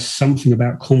group has something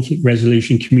about conflict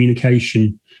resolution,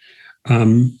 communication.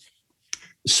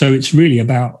 So it's really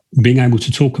about being able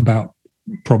to talk about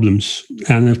problems.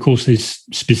 And of course, there's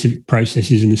specific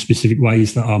processes and specific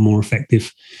ways that are more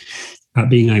effective at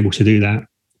being able to do that.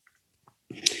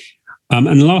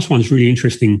 And the last one is really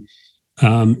interesting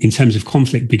in terms of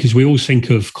conflict, because we always think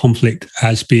of conflict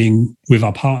as being with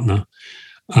our partner.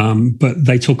 But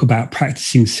they talk about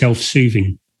practicing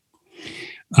self-soothing.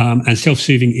 And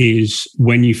self-soothing is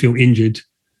when you feel injured,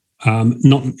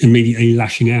 not immediately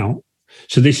lashing out.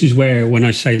 So this is where, when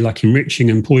I say like enriching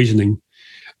and poisoning,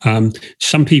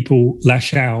 some people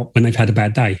lash out when they've had a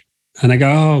bad day, and they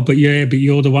go, "Oh, but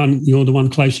you're the one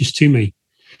closest to me."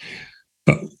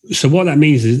 But so what that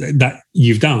means is that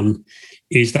you've done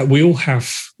is that we all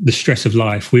have the stress of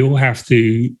life. We all have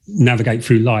to navigate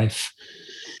through life.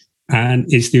 And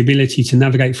it's the ability to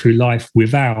navigate through life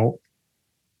without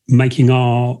making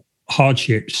our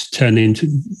hardships turn into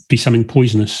be something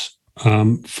poisonous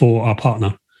for our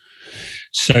partner.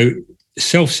 So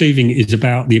self-soothing is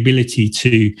about the ability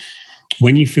to,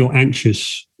 when you feel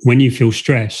anxious, when you feel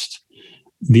stressed,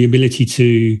 the ability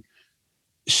to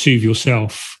soothe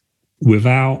yourself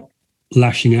without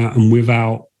lashing out and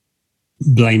without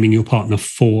blaming your partner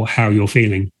for how you're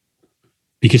feeling.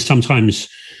 Because sometimes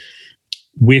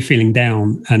we're feeling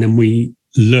down and then we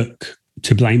look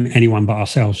to blame anyone but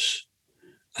ourselves.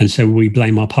 And so we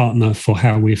blame our partner for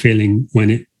how we're feeling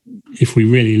when if we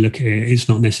really look at it, it's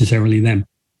not necessarily them.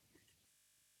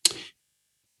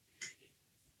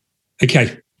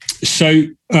 Okay, so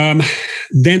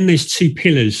then there's 2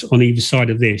 pillars on either side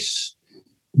of this,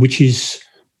 which is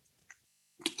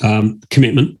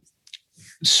commitment.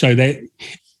 So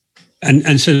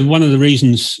and so one of the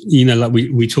reasons, like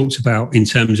we talked about in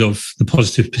terms of the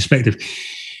positive perspective,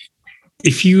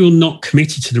 if you're not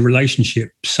committed to the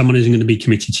relationship, someone isn't going to be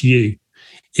committed to you.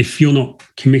 If you're not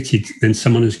committed, then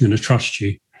someone is going to trust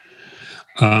you.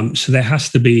 So there has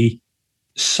to be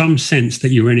some sense that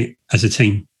you're in it as a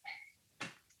team.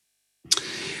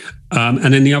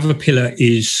 And then the other pillar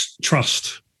is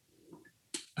trust.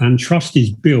 And trust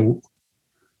is built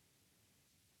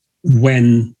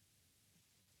when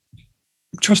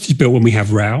we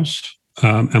have rows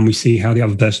and we see how the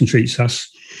other person treats us.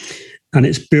 And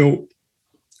it's built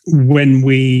when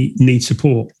we need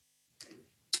support.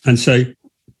 And so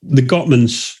the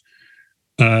Gottmans'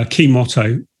 key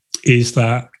motto is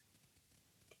that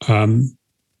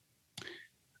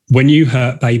when you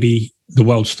hurt, baby, the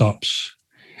world stops.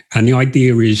 And the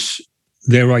idea is,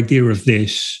 their idea of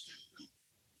this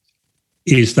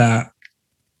is that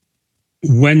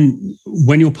when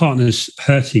your partner's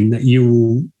hurting, that you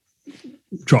will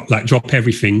drop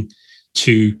everything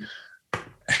to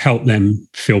help them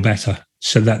feel better.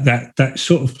 So that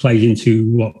sort of plays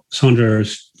into what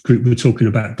Sandra's group were talking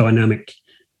about, dynamic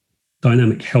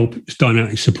help,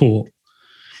 dynamic support,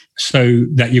 so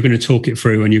that you're going to talk it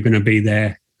through and you're going to be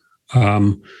there.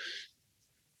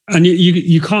 And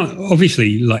you can't,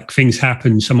 obviously, like, things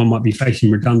happen. Someone might be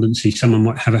facing redundancy. Someone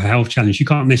might have a health challenge. You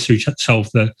can't necessarily solve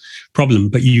the problem,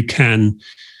 but you can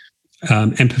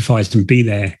empathize and be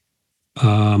there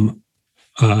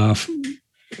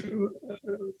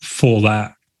for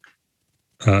that,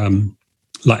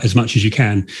 like, as much as you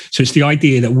can. So it's the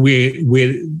idea that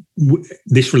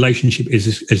this relationship is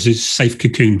a safe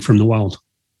cocoon from the world.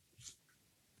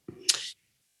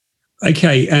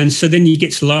 Okay, and so then you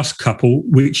get to the last couple,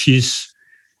 which is,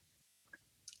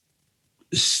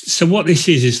 so what this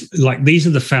is like, these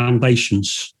are the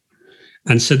foundations.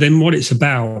 And so then what it's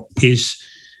about is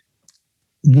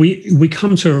we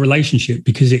come to a relationship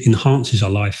because it enhances our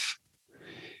life.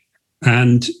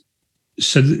 And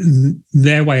so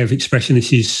their way of expressing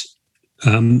this is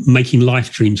making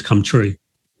life dreams come true.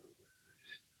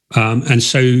 And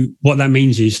so what that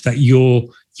means is that you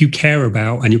care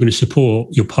about and you're going to support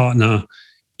your partner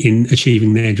in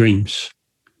achieving their dreams.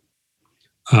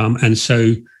 And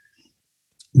so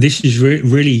this is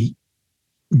really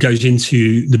goes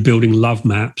into the building love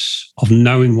maps of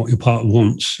knowing what your partner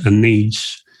wants and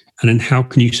needs, and then how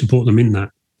can you support them in that?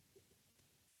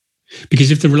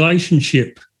 Because if the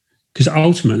relationship, because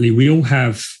ultimately we all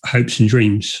have hopes and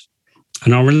dreams,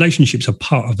 and our relationships are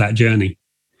part of that journey.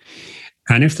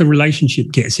 And if the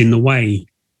relationship gets in the way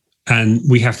and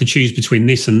we have to choose between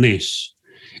this and this,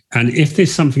 and if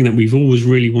there's something that we've always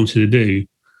really wanted to do,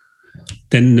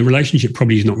 then the relationship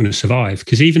probably is not going to survive.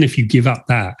 Because even if you give up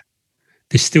that,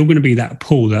 there's still going to be that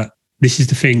pull that this is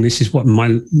the thing, this is what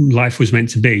my life was meant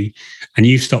to be, and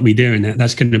you've stopped me doing that.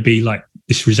 That's going to be like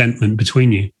this resentment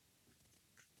between you.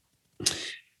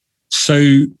 So,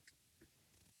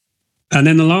 and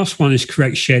then the last one is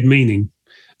create shared meaning.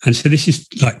 And so this is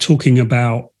like talking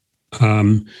about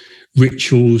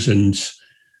rituals and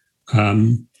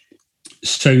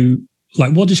so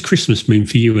like, what does Christmas mean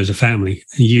for you as a family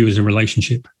and you as a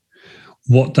relationship?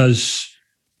 What does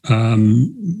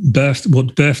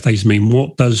what birthdays mean?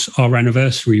 What does our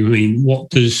anniversary mean?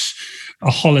 What does a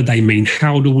holiday mean?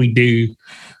 How do we do,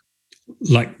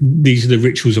 like, these are the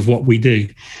rituals of what we do.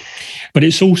 But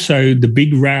it's also the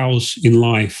big rows in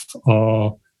life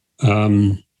are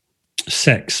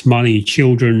sex, money,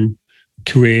 children,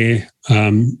 career,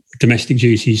 domestic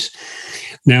duties.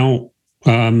 Now,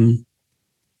 John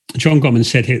Gottman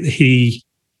said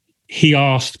he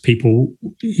asked people,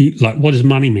 like, what does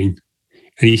money mean?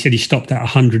 And he said he stopped at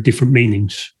 100 different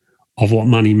meanings of what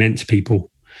money meant to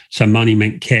people. So money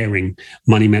meant caring,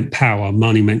 money meant power,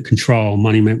 money meant control,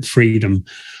 money meant freedom,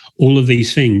 all of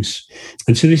these things.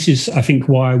 And so this is, I think,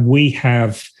 why we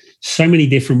have so many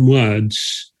different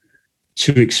words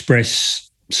to express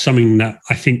something that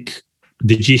I think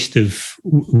the gist of,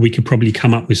 we could probably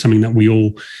come up with something that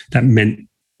meant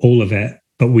all of it,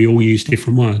 but we all use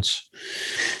different words.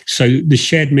 So the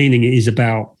shared meaning is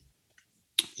about,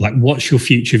 like, what's your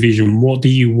future vision? What do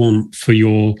you want for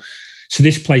your... So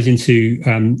this plays into,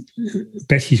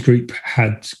 Betty's group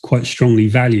had quite strongly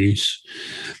values,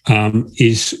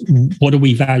 is what do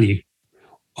we value?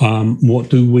 What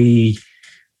do we,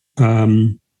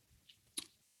 what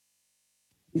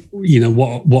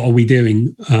are we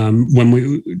doing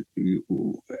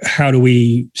how do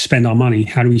we spend our money?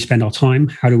 How do we spend our time?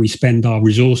 How do we spend our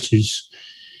resources?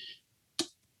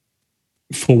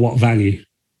 For what value?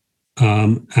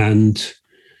 And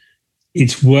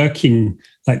it's working,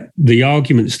 like, the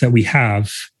arguments that we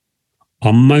have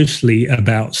are mostly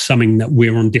about something that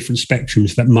we're on different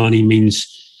spectrums, that money means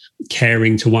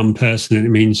caring to one person and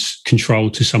it means control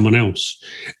to someone else.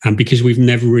 And because we've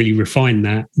never really refined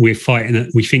that, we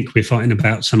think we're fighting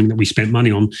about something that we spent money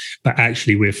on, but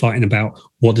actually we're fighting about,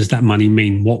 what does that money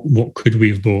mean? What could we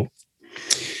have bought?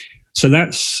 So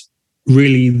that's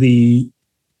really the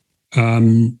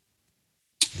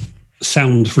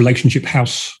sound relationship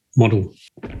house model.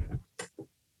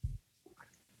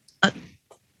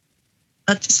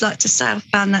 I'd just like to say I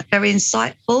found that very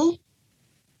insightful.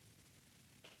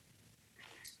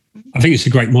 I think it's a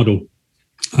great model.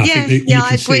 I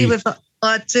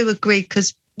do agree,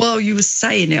 because while you were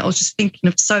saying it, I was just thinking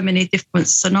of so many different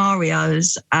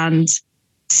scenarios and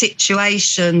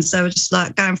situations. They were just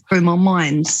like going through my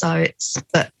mind.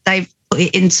 But they've put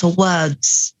it into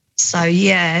words. So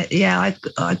I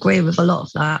agree with a lot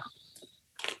of that.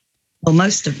 Well,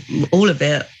 all of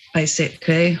it,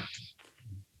 basically.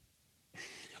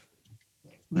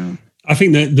 Well, I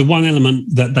think that the one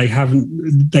element that they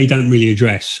don't really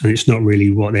address, and it's not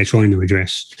really what they're trying to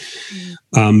address,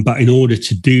 but in order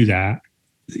to do that,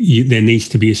 there needs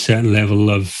to be a certain level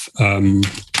of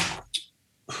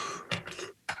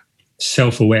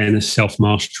self-awareness,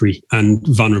 self-mastery, and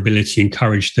vulnerability and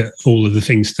courage, that all of the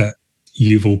things that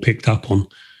you've all picked up on.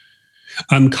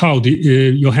 Carl,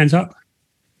 your hands up?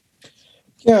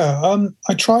 Yeah,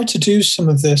 I tried to do some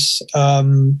of this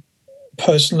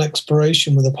personal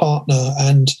exploration with a partner,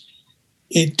 and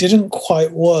it didn't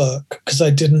quite work because I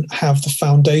didn't have the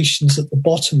foundations at the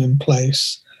bottom in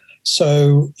place.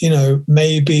 So,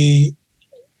 maybe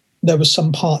there were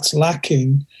some parts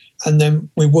lacking, and then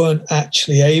we weren't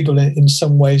actually able in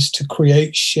some ways to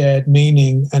create shared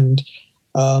meaning and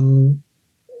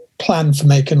plan for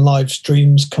making live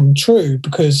streams come true,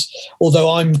 because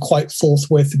although I'm quite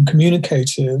forthwith and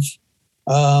communicative,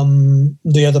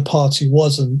 the other party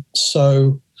wasn't.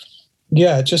 So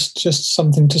yeah, just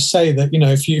something to say that,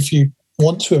 if you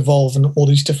want to evolve and all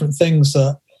these different things,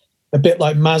 that a bit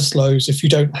like Maslow's, if you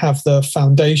don't have the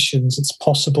foundations, it's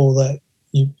possible that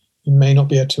you may not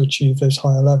be able to achieve those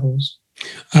higher levels.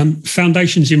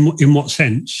 Foundations in what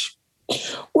sense?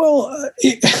 Well,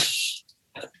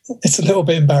 it's a little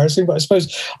bit embarrassing, but I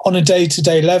suppose on a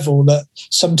day-to-day level that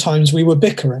sometimes we were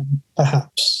bickering,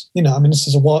 perhaps. This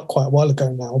is quite a while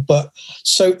ago now, but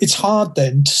so it's hard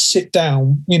then to sit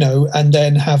down, and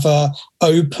then have a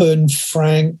open,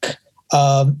 frank,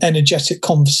 energetic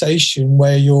conversation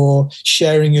where you're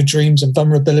sharing your dreams and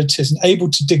vulnerabilities and able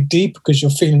to dig deep because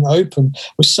you're feeling open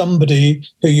with somebody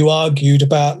who you argued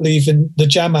about leaving the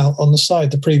jam out on the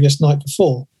side the previous night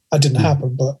before. That didn't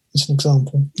happen, but it's an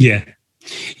example. Yeah.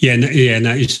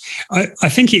 I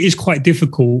think it is quite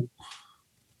difficult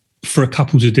for a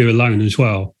couple to do alone as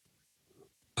well.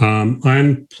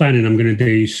 I'm planning. I'm going to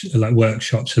do like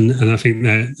workshops, and I think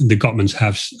that the Gottmans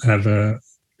have a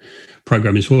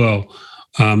program as well.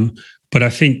 But I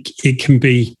think it can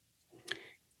be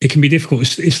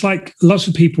difficult. It's like lots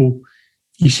of people.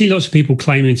 You see lots of people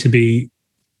claiming to be.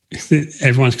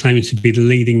 Everyone's claiming to be the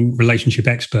leading relationship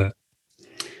expert.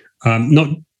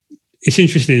 It's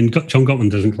interesting, John Gottman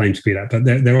doesn't claim to be that, but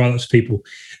there are lots of people.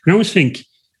 And I always think,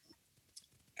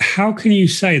 how can you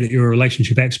say that you're a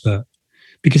relationship expert?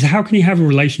 Because how can you have a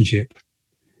relationship?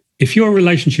 If you're a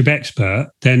relationship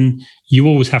expert, then you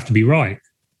always have to be right.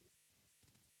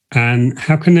 And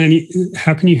how can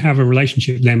you have a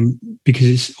relationship then because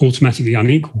it's automatically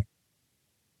unequal?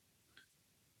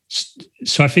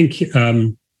 So I think it's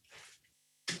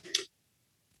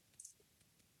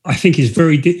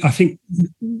very. I think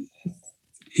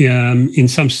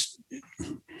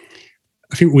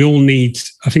we all need.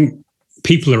 I think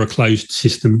people are a closed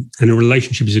system, and a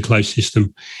relationship is a closed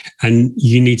system, and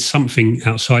you need something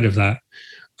outside of that.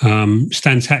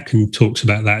 Stan Tatkin talks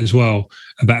about that as well,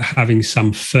 about having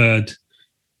some third,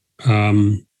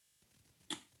 some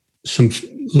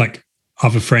like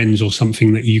other friends or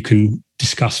something that you can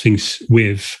discuss things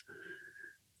with,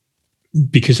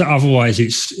 because otherwise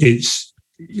it's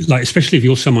like, especially if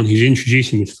you're someone who's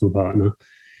introducing this to a partner,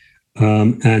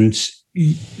 and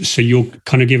so you're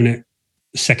kind of giving it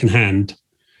secondhand,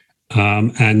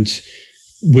 and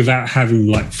without having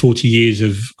like 40 years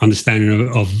of understanding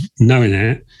of knowing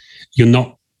it, you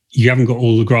haven't got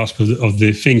all the grasp of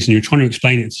the things, and you're trying to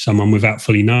explain it to someone without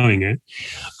fully knowing it,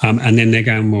 and then they're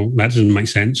going, well, that doesn't make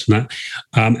sense, and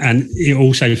it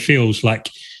also feels like,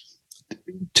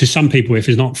 to some people, if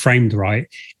it's not framed right,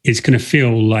 it's going to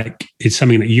feel like it's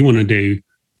something that you want to do,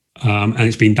 and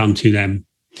it's been done to them.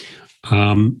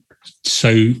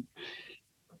 So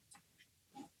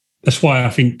that's why I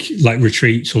think like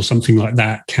retreats or something like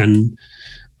that can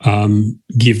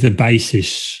give the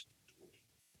basis.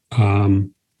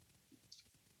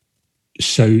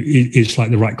 So it's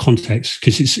like the right context,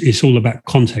 because it's all about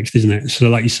context, isn't it? So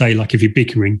like you say, like if you're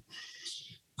bickering,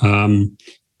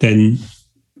 then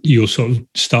you're sort of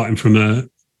starting from a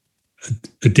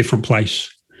different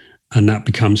place, and that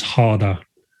becomes harder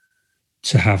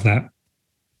to have that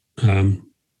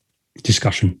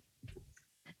discussion.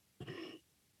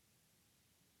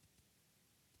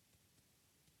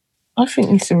 I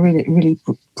think it's a really, really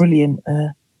brilliant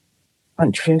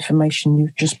bunch of information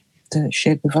you've just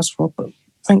shared with us, Rob. But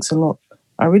thanks a lot.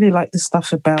 I really like the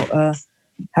stuff about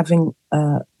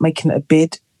making it a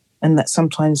bid, and that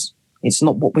sometimes it's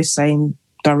not what we're saying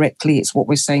directly, it's what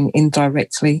we're saying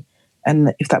indirectly.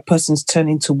 And if that person's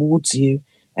turning towards you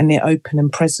and they're open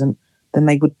and present, then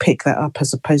they would pick that up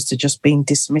as opposed to just being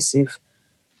dismissive.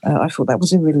 I thought that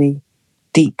was a really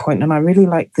deep point. And I really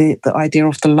like the idea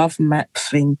of the love map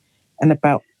thing, and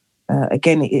about,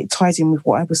 again, it ties in with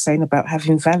what I was saying about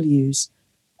having values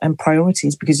and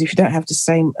priorities, because if you don't have the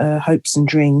same hopes and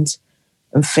dreams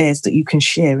and fears that you can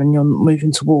share and you're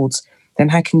moving towards, then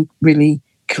how can you really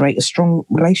create a strong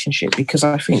relationship? Because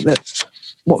I think that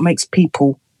what makes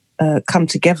people come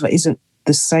together isn't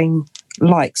the same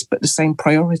likes, but the same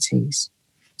priorities.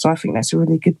 So I think that's a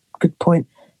really good point.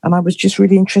 And I was just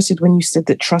really interested when you said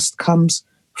that trust comes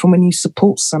from when you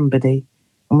support somebody,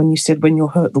 and when you said when you're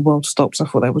hurt, the world stops. I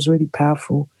thought that was really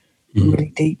powerful, and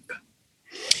really deep.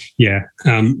 Yeah,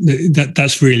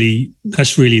 that's really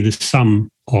the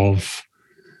sum of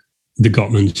the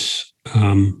Gottmans.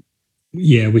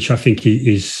 Which I think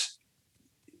is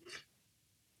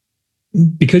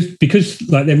because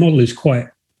like their model is quite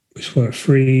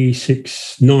 3,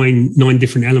 6, 9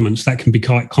 different elements that can be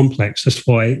quite complex. That's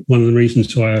why one of the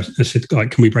reasons why I said,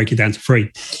 like, can we break it down to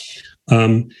 3?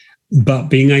 But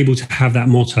being able to have that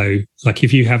motto, like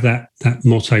if you have that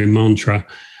motto mantra,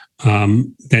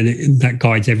 then that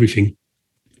guides everything.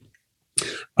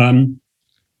 One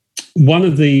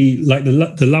of the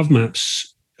love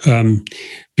maps,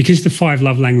 because the 5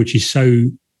 love languages is so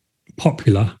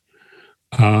popular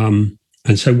and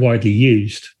so widely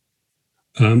used.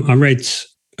 I read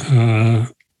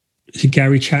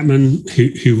Gary Chapman,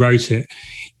 who wrote it.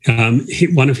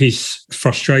 One of his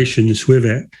frustrations with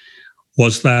it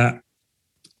was that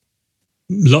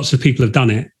lots of people have done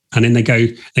it, and then they go,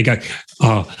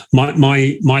 oh,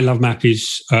 my love map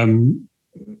is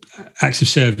acts of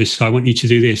service, so I want you to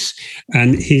do this.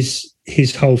 And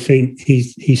his whole thing,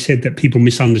 he said that people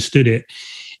misunderstood it,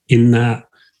 in that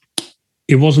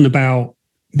it wasn't about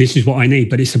this is what I need,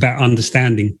 but it's about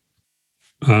understanding.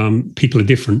 People are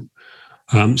different,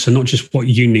 so not just what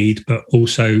you need, but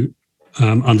also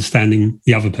understanding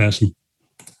the other person.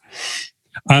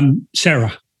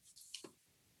 Sarah,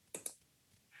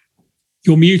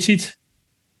 you're muted.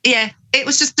 Yeah, it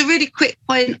was just a really quick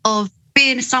point of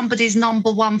being somebody's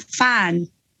number 1 fan.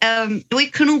 We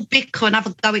can all bicker and have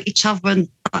a go at each other and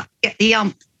get the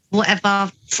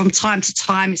whatever from time to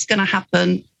time. It's going to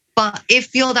happen. But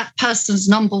if you're that person's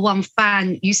number 1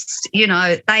 fan, you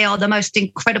know, they are the most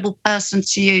incredible person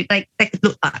to you. They could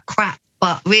look like crap,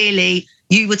 but really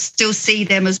you would still see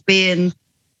them as being,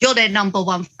 you're their number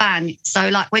 1 fan. So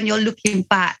like when you're looking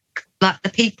back, like the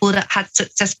people that had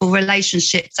successful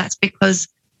relationships, that's because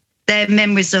their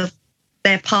memories of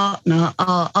their partner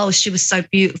are, oh, she was so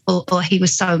beautiful, or he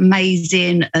was so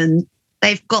amazing. And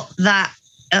they've got that,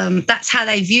 that's how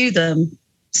they view them.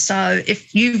 So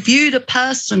if you view the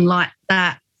person like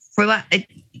that throughout,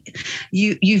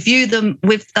 you view them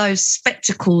with those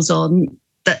spectacles on,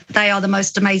 that they are the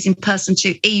most amazing person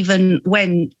to, even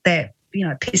when they're, you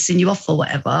know, pissing you off or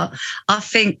whatever. I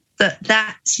think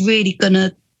that's really going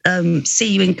to see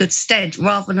you in good stead,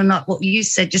 rather than like what you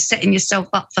said, just setting yourself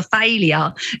up for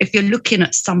failure. If you're looking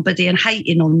at somebody and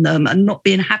hating on them and not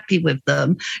being happy with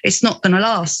them, it's not going to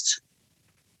last.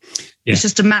 Yeah. It's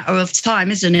just a matter of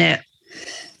time, isn't it?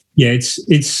 Yeah,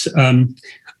 it's.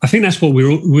 I think that's what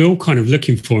we're all kind of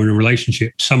looking for in a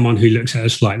relationship. Someone who looks at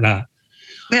us like that.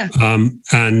 Yeah.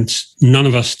 And none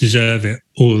of us deserve it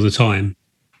all of the time.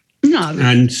 No.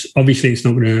 And obviously, it's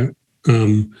not going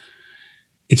to.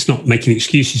 It's not making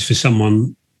excuses for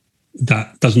someone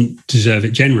that doesn't deserve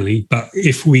it generally. But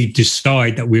if we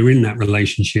decide that we're in that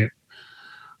relationship,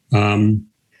 like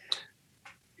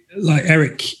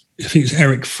Eric, I think it's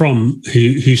Eric Fromm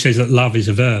who says that love is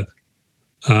a verb.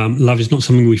 Love is not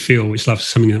something we feel; it's love is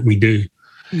something that we do.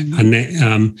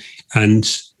 Mm-hmm.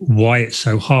 And why it's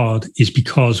so hard is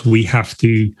because we have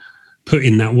to put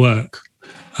in that work.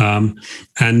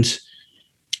 And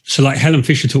so, like Helen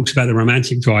Fisher talks about the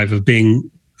romantic drive of being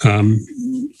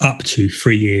up to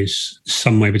 3 years,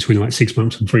 somewhere between like 6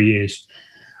 months and 3 years.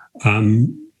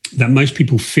 That most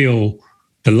people feel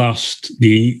the lust,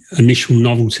 the initial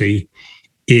novelty,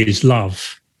 is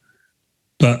love,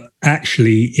 but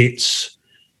actually,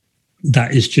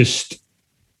 that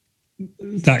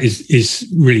is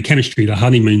really chemistry, the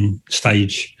honeymoon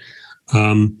stage.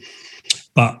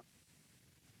 But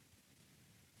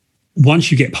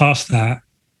once you get past that,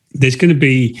 there's going to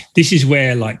be, this is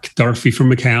where like Dorothy from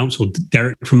accounts or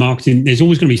Derek from marketing, there's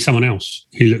always going to be someone else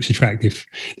who looks attractive.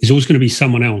 There's always going to be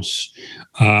someone else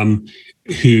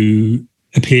who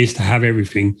appears to have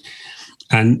everything.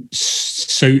 And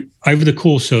so over the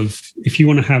course of, if you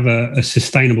want to have a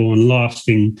sustainable and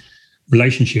lasting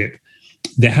relationship,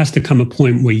 there has to come a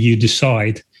point where you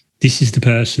decide this is the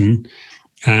person.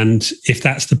 And if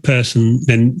that's the person,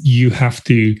 then you have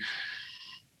to,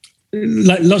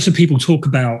 like lots of people talk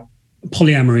about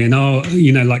polyamory and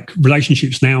like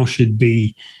relationships now should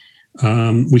be,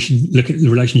 we should look at the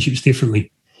relationships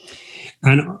differently.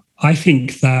 And I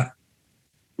think that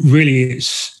really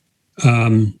it's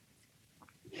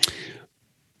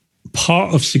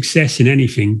part of success in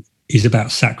anything is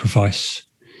about sacrifice.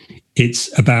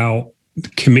 It's about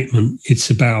commitment. It's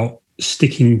about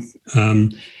sticking,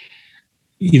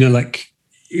 like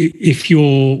if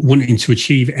you're wanting to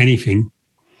achieve anything,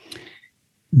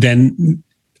 then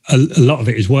a lot of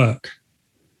it is work.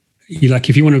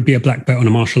 If you want to be a black belt on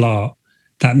a martial art,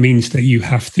 that means that you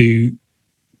have to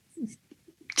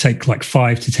take like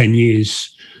 5 to 10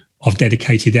 years of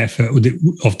dedicated effort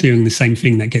of doing the same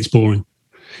thing that gets boring.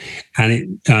 And it,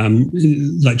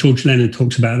 like George Leonard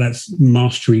talks about, that's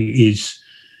mastery is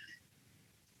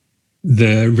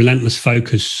the relentless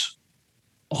focus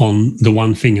on the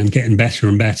one thing and getting better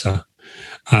and better.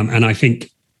 And I think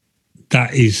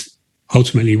that is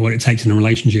ultimately what it takes in a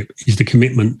relationship, is the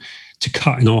commitment to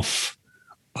cutting off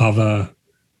other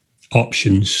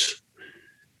options,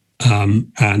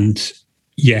 and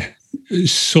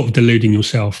sort of deluding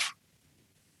yourself,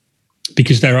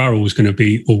 because there are always going to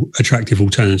be attractive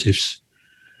alternatives,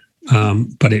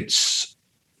 but it's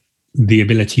the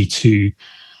ability to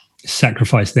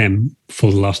sacrifice them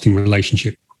for the lasting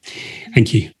relationship.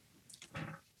 Thank you.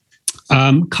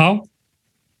 Carl?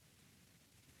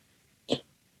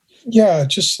 Yeah,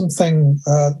 just something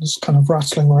that's kind of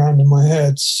rattling around in my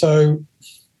head. So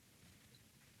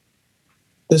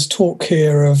there's talk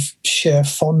here of sheer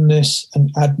fondness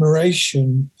and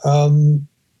admiration. I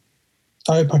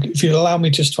hope if you'd allow me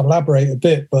just to elaborate a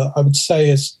bit, but I would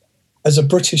say as a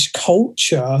British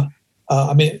culture,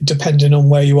 I mean, depending on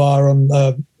where you are on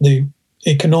the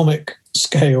economic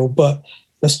scale, but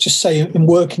let's just say in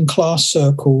working class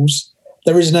circles,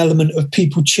 there is an element of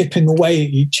people chipping away at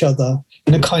each other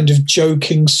in a kind of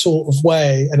joking sort of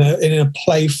way and in a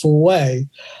playful way,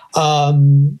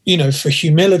 for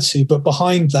humility. But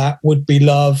behind that would be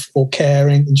love or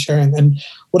caring and sharing. And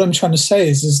what I'm trying to say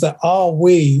is that are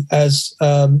we as,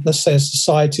 let's say, a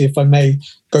society, if I may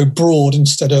go broad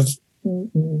instead of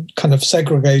kind of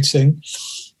segregating,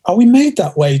 are we made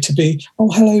that way to be, oh,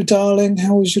 hello, darling,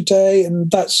 how was your day? And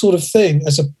that sort of thing,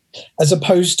 as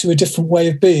opposed to a different way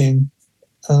of being.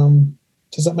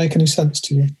 Does that make any sense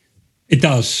to you? It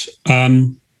does.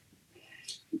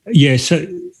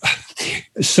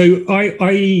 So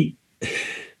I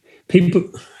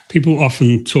people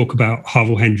often talk about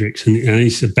Harville Hendrix, and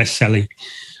it's a best-selling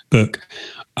book,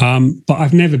 but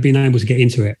I've never been able to get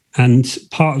into it. And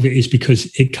part of it is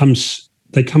because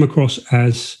they come across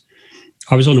as,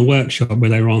 I was on a workshop where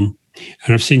they were on,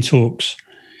 and I've seen talks,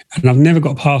 and I've never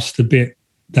got past the bit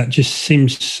that just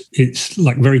seems, it's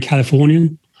like very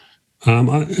Californian.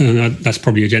 And that's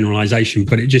probably a generalization,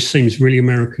 but it just seems really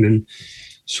American and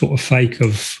sort of fake,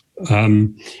 of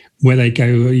where they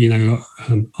go,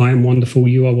 I am wonderful,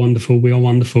 you are wonderful, we are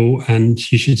wonderful,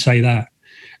 and you should say that.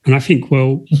 And I think,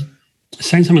 well,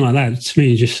 saying something like that to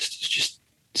me just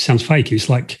sounds fake. It's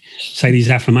like, say these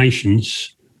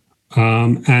affirmations,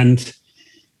 and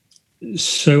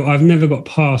so I've never got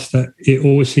past that. It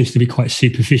always seems to be quite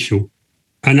superficial.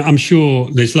 And I'm sure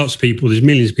there's lots of people, there's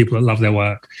millions of people that love their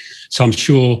work. So I'm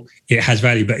sure it has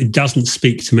value, but it doesn't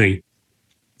speak to me.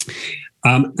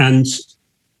 And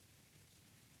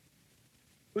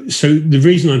so the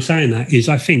reason I'm saying that is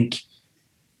I think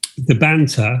the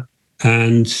banter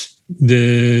and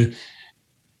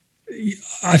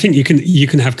I think you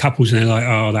can have couples and they're like,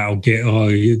 oh, that'll get,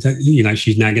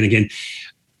 she's nagging again.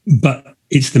 But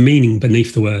it's the meaning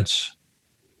beneath the words.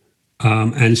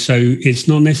 And so it's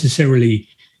not necessarily,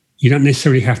 you don't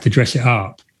necessarily have to dress it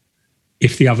up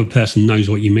if the other person knows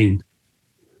what you mean.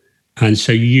 And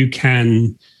so you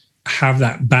can have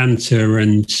that banter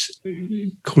and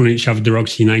calling each other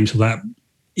derogatory names or that,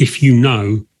 if you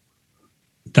know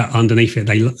that underneath it,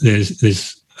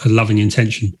 there's a loving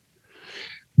intention.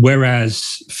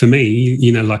 Whereas for me,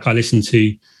 like I listen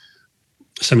to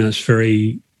something that's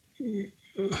very,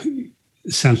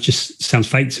 sounds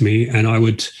fake to me, and I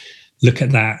would look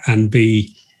at that and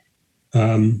be,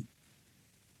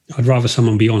 I'd rather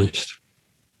someone be honest.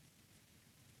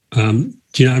 Do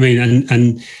you know what I mean?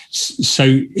 And so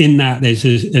in that, there's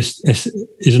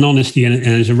an honesty and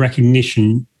there's a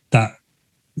recognition that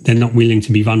they're not willing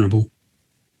to be vulnerable.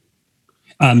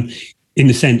 In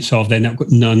the sense of they're not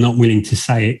willing to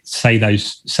say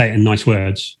it in nice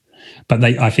words, but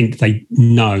I think they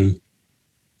know.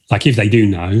 Like if they do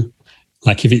know,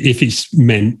 like if it's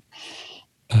meant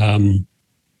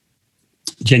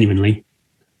genuinely,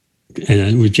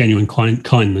 with genuine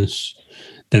kindness,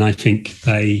 then I think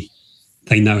they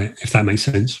know it, if that makes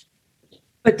sense.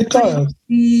 But do you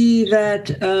see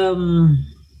that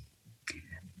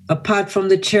apart from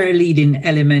the cheerleading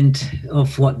element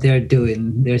of what they're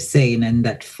doing, they're saying, and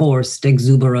that forced,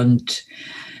 exuberant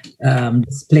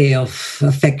display of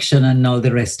affection and all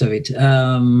the rest of it,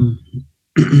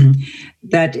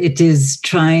 that it is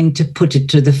trying to put it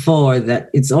to the fore, that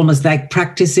it's almost like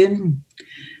practicing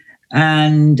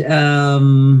and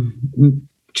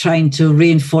trying to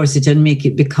reinforce it and make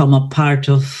it become a part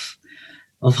of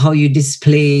how you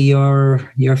display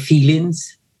your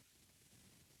feelings,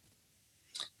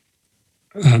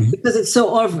 because it's so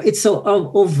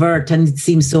overt and it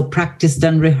seems so practiced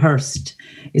and rehearsed.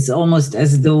 It's almost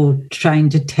as though trying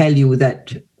to tell you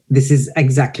that this is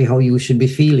exactly how you should be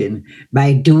feeling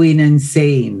by doing and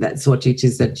saying. That's what it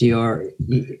is, that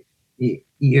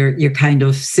you're kind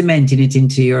of cementing it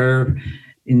into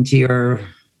your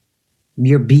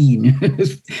your being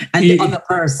and the other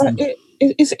person.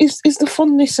 Is the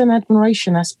fondness and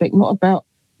admiration aspect not about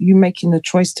you making the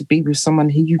choice to be with someone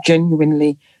who you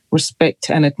genuinely respect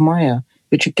and admire,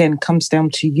 which again comes down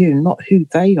to you, not who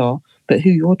they are, but who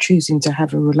you're choosing to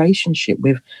have a relationship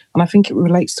with? And I think it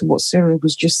relates to what Sarah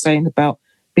was just saying about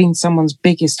being someone's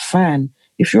biggest fan.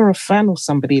 If you're a fan of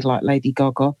somebody like Lady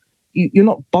Gaga, you're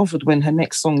not bothered when her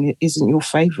next song isn't your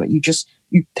favourite. You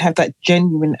have that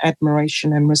genuine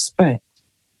admiration and respect.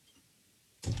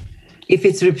 If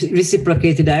it's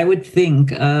reciprocated, I would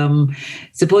think,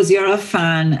 suppose you're a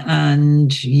fan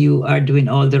and you are doing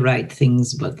all the right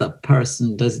things, but the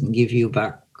person doesn't give you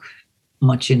back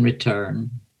much in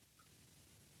return.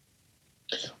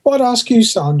 What I'd ask you,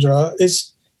 Sandra,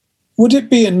 is would it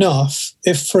be enough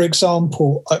if, for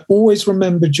example, I always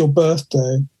remembered your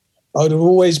birthday, I would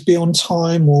always be on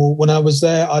time, or when I was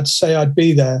there, I'd say I'd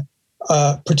be there,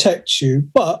 protect you,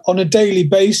 but on a daily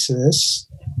basis,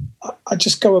 I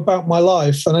just go about my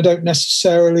life and I don't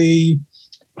necessarily,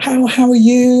 how are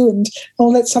you? And,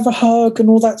 let's have a hug and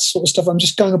all that sort of stuff. I'm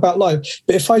just going about life.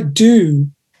 But if I do,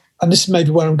 and this is maybe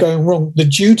where I'm going wrong, the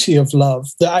duty of love,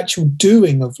 the actual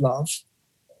doing of love,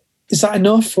 is that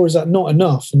enough or is that not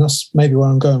enough? And that's maybe where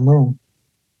I'm going wrong.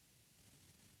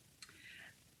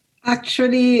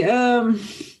 Actually, the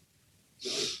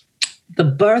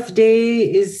birthday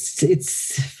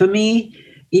it's for me,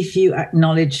 if you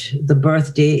acknowledge the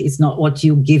birthday, it's not what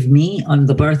you give me on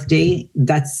the birthday.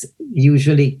 That's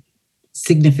usually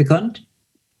significant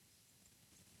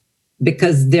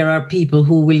because there are people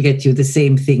who will get you the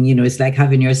same thing. It's like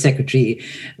having your secretary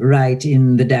write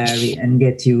in the diary and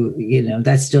get you,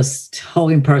 that's just how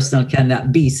impersonal can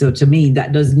that be? So to me,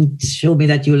 that doesn't show me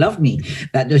that you love me.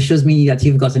 That just shows me that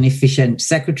you've got an efficient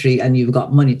secretary and you've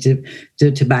got money to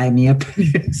buy me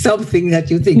something that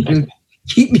you think will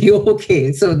keep me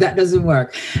okay. So that doesn't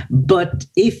work. But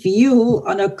if you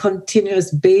on a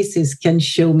continuous basis can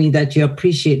show me that you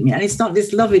appreciate me, and it's not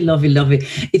this lovey,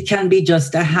 it can be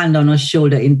just a hand on a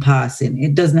shoulder in passing.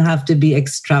 It doesn't have to be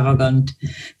extravagant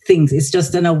things. It's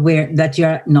just an aware that you're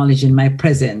acknowledging my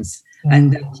presence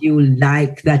and that you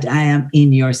like that I am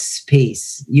in your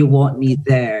space. You want me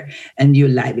there and you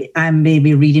like me. I may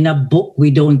be reading a book.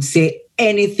 We don't say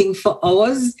anything for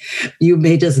hours. You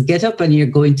may just get up and you're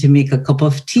going to make a cup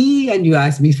of tea and you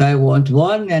ask me if I want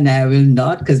one, and I will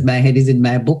not because my head is in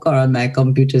my book or on my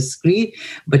computer screen.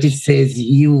 But it says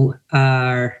you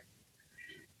are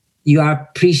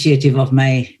appreciative of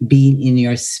my being in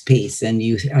your space and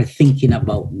you are thinking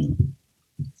about me,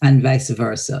 and vice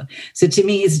versa. So to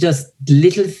me, it's just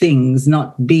little things,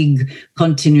 not big,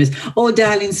 continuous, oh,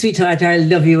 darling, sweetheart, I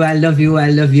love you, I love you, I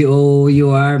love you. Oh,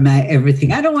 you are my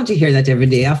everything. I don't want to hear that every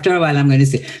day. After a while, I'm going to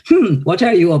say, what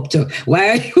are you up to? Why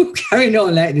are you carrying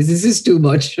on like this? This is too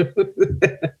much.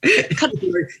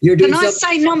 You're doing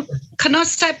Can I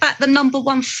say about the number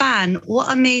one fan? What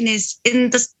I mean is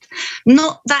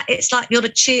not that it's like you're the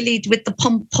cheerleader with the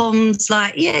pom-poms,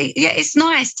 like, yeah, it's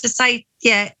nice to say,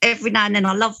 yeah, every now and then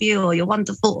I love you or you're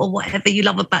wonderful or whatever you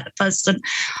love about the person.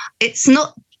 It's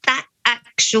not that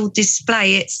actual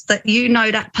display. It's that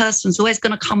that person's always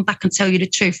going to come back and tell you the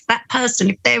truth. That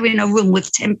person, if they're in a room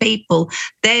with 10 people,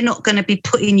 they're not going to be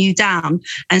putting you down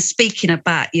and speaking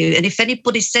about you. And if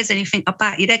anybody says anything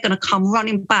about you, they're going to come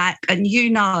running back, and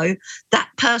that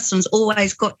person's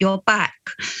always got your back.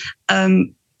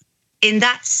 In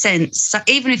that sense, so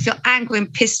even if you're angry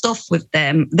and pissed off with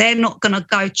them, they're not going to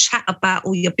go chat about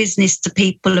all your business to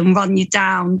people and run you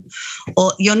down,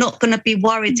 or you're not going to be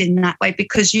worried in that way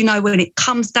because when it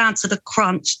comes down to the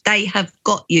crunch, they have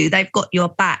got you. They've got your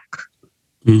back.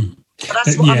 So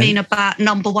that's what I mean about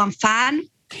number one fan.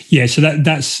 Yeah, so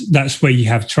that's where you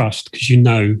have trust because you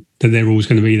know that they're always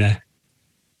going to be there.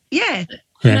 Yeah.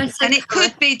 Yeah. And it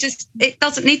could be it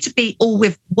doesn't need to be all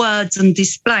with words and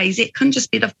displays. It can just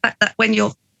be the fact that when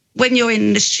you're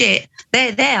in the shit,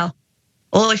 they're there.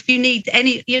 Or if you need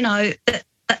any, that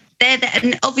they're there.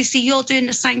 And obviously you're doing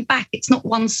the same back. It's not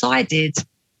one-sided.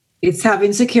 It's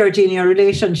having security in your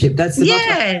relationship. That's the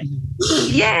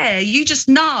Yeah, you just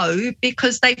know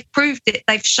because they've proved it.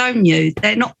 They've shown you.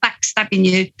 They're not backstabbing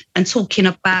you and talking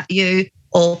about you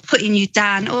or putting you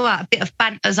down. Oh, a bit of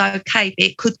banter's okay, but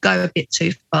it could go a bit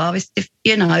too far. It's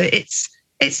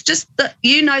just that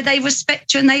they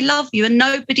respect you and they love you, and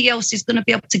nobody else is going to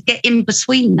be able to get in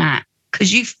between that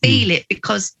because you feel it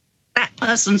because that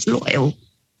person's loyal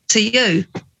to you.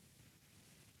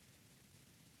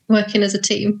 Working as a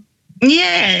team.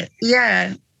 Yeah.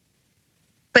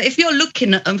 But if you're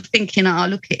looking at them thinking, oh,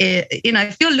 look at it,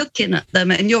 if you're looking at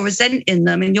them and you're resenting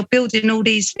them and you're building all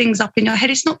these things up in your head,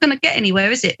 it's not going to get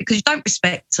anywhere, is it? Because you don't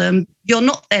respect them. You're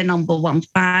not their number one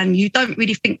fan. You don't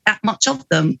really think that much of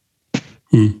them.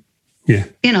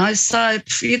 Yeah. So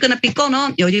you're going to be gone,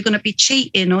 aren't you? Or you're going to be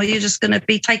cheating, or you're just going to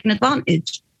be taking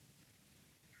advantage.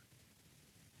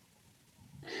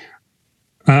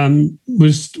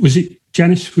 Was it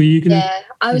Janice? Were you going to? Yeah,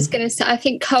 I was going to say. I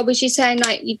think, Carl, was you saying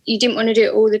like you didn't want to do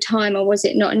it all the time, or was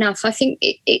it not enough? I think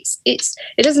it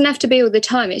doesn't have to be all the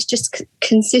time. It's just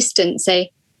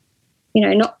consistency.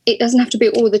 It doesn't have to be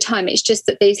all the time. It's just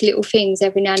that these little things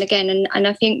every now and again. And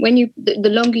I think when the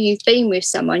longer you've been with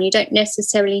someone, you don't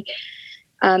necessarily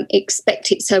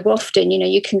expect it so often.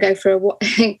 You can go for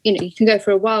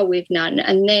a while with none,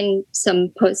 and then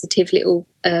some positive little.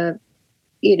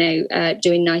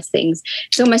 Doing nice things.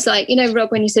 It's almost like,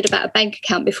 Rob, when you said about a bank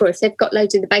account before, if they've got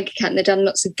loads in the bank account and they've done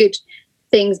lots of good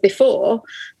things before,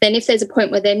 then if there's a point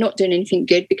where they're not doing anything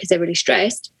good because they're really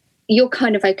stressed, you're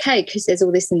kind of okay because there's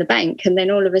all this in the bank. And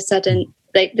then all of a sudden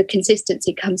the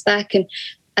consistency comes back. And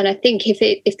I think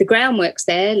if the groundwork's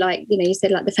there, like, you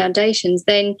said, like the foundations,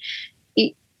 then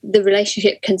the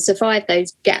relationship can survive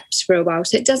those gaps for a while.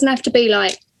 So it doesn't have to be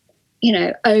like,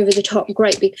 over the top,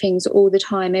 great big things all the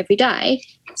time, every day.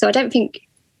 So I don't think,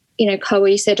 Carl,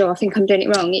 you said, I think I'm doing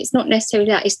it wrong. It's not necessarily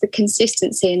that. It's the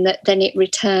consistency, and that then it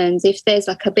returns. If there's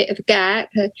like a bit of a gap,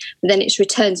 then it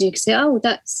returns and you can say, oh,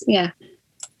 that's, yeah.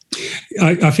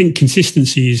 I think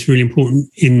consistency is really important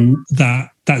in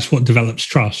that's what develops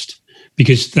trust,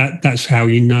 because that's how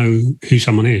you know who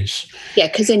someone is. Yeah,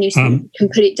 because then you can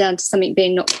put it down to something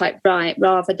being not quite right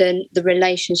rather than the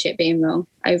relationship being wrong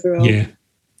overall. Yeah.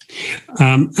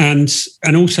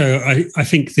 And also I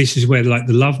think this is where like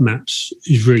the love maps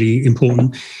is really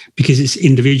important, because it's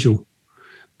individual,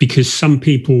 because some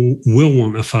people will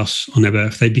want a fuss on their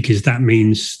birthday because that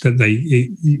means that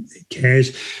it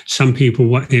cares. Some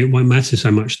people it won't matter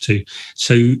so much to.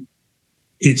 So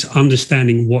it's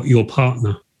understanding what your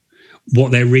partner,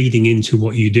 what they're reading into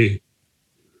what you do.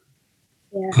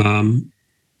 Yeah.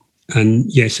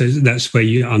 So that's where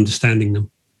you're understanding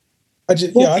them.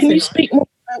 Can you speak more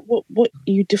about what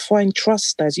you define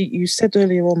trust as? You said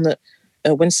earlier on that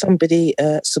when somebody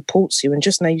supports you, and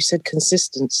just now you said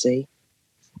consistency.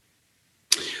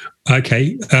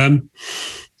 Okay.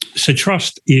 So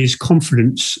trust is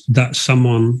confidence that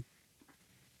someone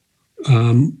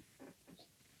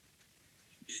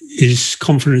is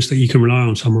confidence that you can rely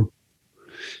on someone.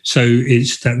 So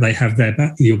it's that they have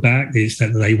your back. It's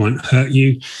that they won't hurt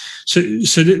you. So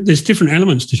there's different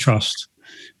elements to trust,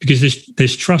 because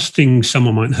there's trusting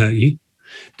someone won't hurt you.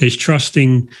 There's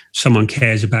trusting someone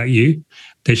cares about you.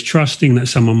 There's trusting that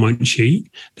someone won't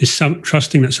cheat. There's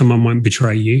trusting that someone won't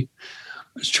betray you.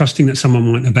 There's trusting that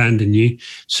someone won't abandon you.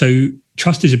 So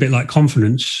trust is a bit like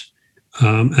confidence.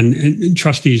 And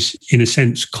trust is, in a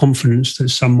sense, confidence that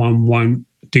someone won't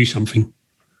do something.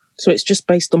 So it's just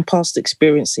based on past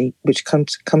experience, which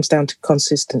comes down to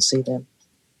consistency then?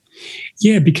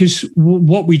 Yeah, because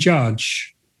what we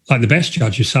judge, like the best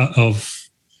judge of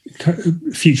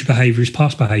future behaviour is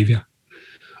past behaviour.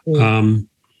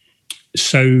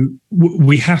 So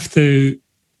we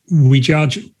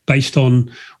judge based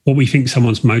on what we think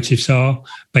someone's motives are,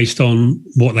 based on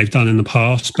what they've done in the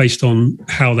past, based on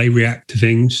how they react to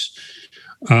things.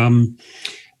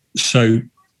 So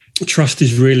trust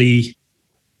is really,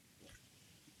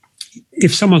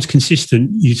 if someone's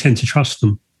consistent, you tend to trust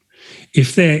them.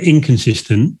 If they're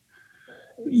inconsistent,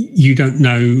 you don't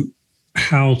know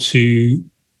how to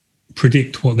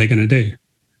predict what they're going to do.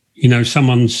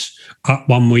 Someone's up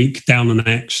one week, down the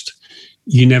next.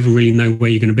 You never really know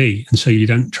where you're going to be, and so you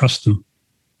don't trust them.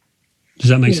 Does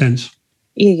that make sense?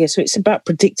 Yeah. So it's about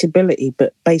predictability,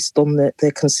 but based on their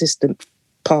consistent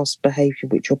past behaviour,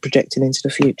 which you're projecting into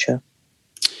the future.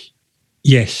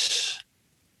 Yes.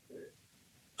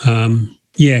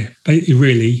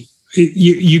 Really,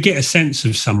 you get a sense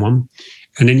of someone,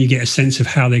 and then you get a sense of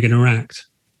how they're going to act.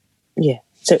 Yeah.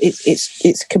 So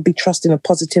it could be trust in a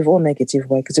positive or negative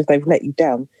way, because if they've let you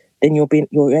down, then you're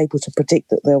able to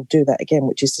predict that they'll do that again,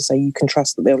 which is to say you can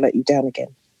trust that they'll let you down again.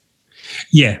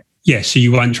 Yeah. So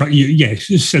you won't try.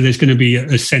 So there's going to be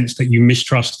a sense that you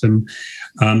mistrust them,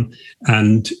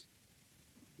 and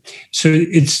so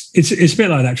it's a bit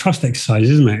like that trust exercise,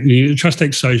 isn't it? Trust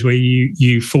exercise where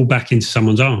you fall back into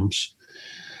someone's arms,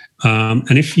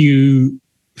 and if you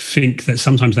think that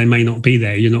sometimes they may not be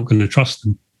there, you're not going to trust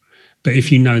them. But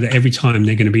if you know that every time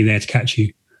they're going to be there to catch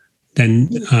you, then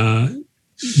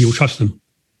you'll trust them.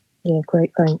 Yeah,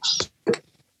 great, thanks.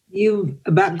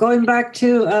 Going back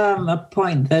to a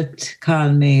point that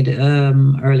Carl made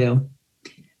earlier.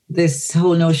 this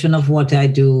whole notion of what I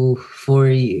do for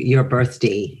your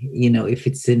birthday, if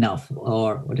it's enough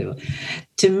or whatever.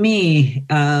 To me,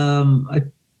 a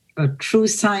true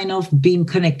sign of being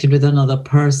connected with another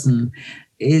person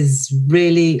is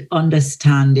really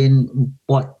understanding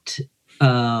what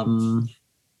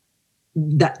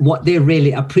they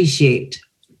really appreciate.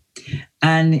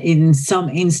 And in some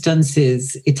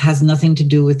instances, it has nothing to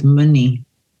do with money.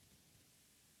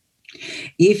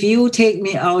 If you take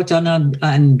me out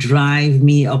and drive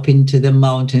me up into the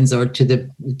mountains or to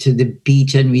the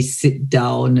beach and we sit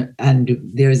down and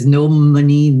there's no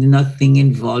money, nothing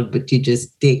involved, but you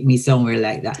just take me somewhere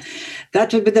like that,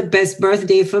 that would be the best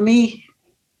birthday for me.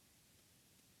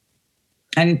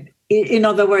 And in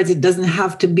other words, it doesn't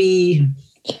have to be...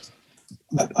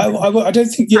 I don't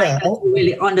think, yeah. I don't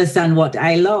really understand what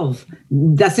I love.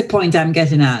 That's the point I'm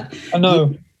getting at. I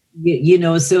know.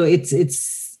 So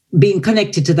it's being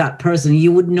connected to that person.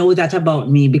 You would know that about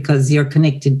me because you're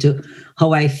connected to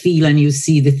how I feel and you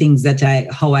see the things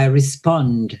how I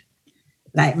respond.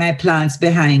 Like my plants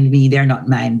behind me, they're not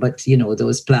mine, but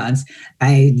those plants,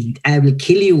 I will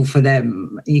kill you for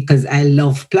them because I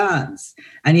love plants.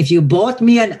 And if you bought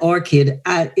me an orchid,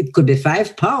 it could be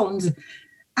 £5.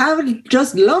 I would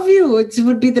just love you. It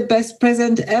would be the best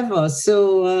present ever.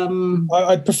 So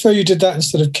I'd prefer you did that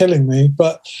instead of killing me.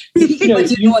 But you know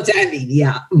what I mean,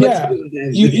 yeah.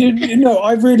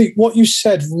 I really, what you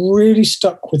said really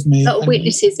stuck with me. Got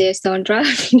witnesses here, Sandra.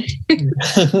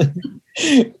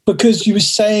 Because you were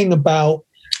saying about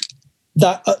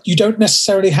that you don't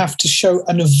necessarily have to show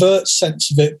an overt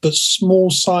sense of it, but small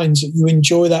signs that you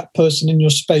enjoy that person in your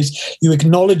space. You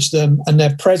acknowledge them and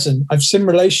they're present. I've seen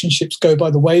relationships go by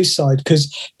the wayside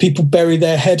because people bury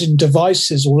their head in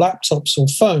devices or laptops or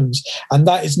phones, and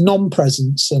that is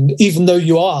non-presence. And even though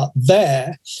you are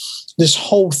there, this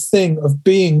whole thing of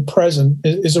being present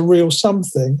is a real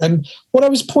something. And what I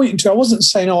was pointing to, I wasn't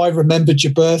saying, I remembered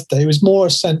your birthday. It was more a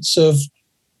sense of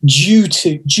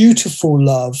dutiful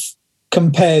love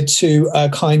compared to a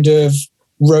kind of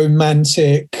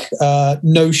romantic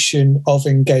notion of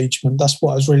engagement. That's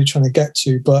what I was really trying to get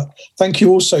to. But thank you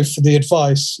also for the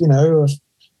advice, of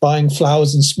buying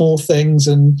flowers and small things.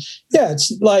 And yeah,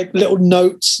 it's like little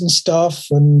notes and stuff.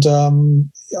 And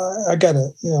I get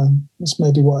it. Yeah, that's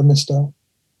maybe what I missed out.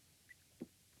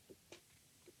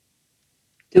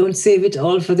 Don't save it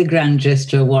all for the grand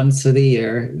gesture once for the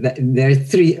year. There are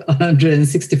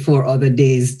 364 other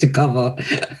days to cover.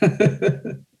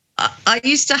 I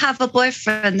used to have a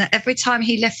boyfriend that every time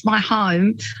he left my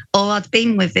home or I'd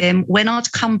been with him, when I'd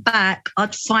come back,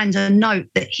 I'd find a note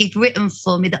that he'd written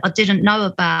for me that I didn't know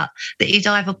about, that he'd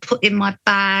either put in my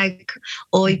bag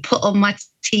or he put on my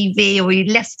TV or he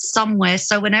left somewhere.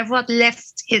 So whenever I'd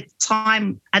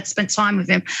spent time with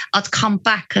him, I'd come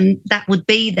back and that would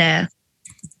be there.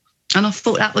 And I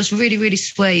thought that was really, really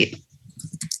sweet.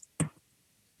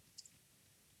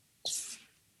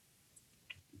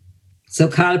 So,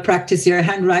 Carl, practice your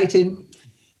handwriting.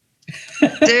 Do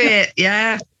it,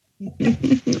 yeah.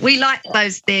 We like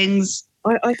those things.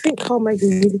 I think Carl made a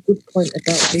really good point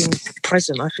about being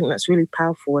present. I think that's really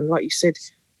powerful. And like you said,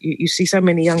 you see so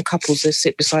many young couples that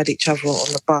sit beside each other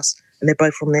on the bus and they're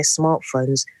both on their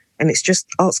smartphones. And it's just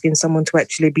asking someone to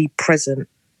actually be present.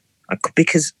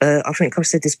 Because I think I've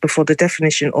said this before, the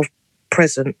definition of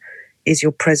present is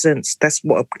your presence. That's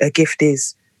what a gift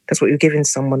is. That's what you're giving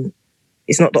someone.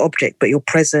 It's not the object, but your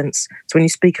presence. So when you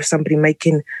speak of somebody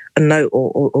making a note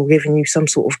or giving you some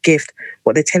sort of gift,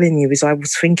 what they're telling you is, I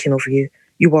was thinking of you.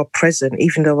 You are present,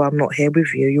 even though I'm not here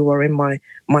with you. You are in my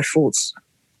thoughts.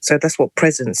 So that's what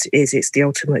presence is. It's the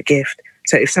ultimate gift.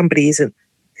 So if somebody isn't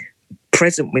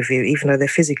present with you, even though they're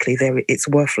physically there, it's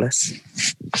worthless.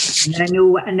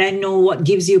 And I know what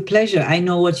gives you pleasure. I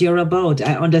know what you're about.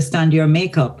 I understand your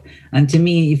makeup. And to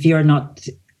me, if you're not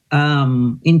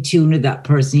in tune with that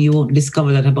person, you won't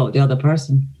discover that about the other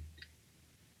person.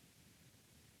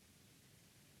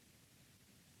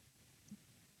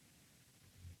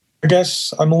 I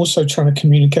guess I'm also trying to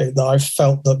communicate that I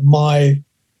felt that my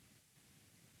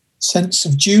sense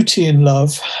of duty in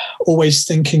love, always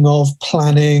thinking of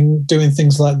planning, doing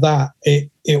things like that, it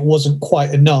wasn't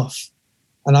quite enough.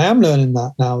 And I am learning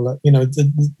that now, that,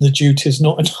 the duty is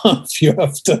not enough. You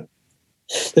have to,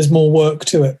 there's more work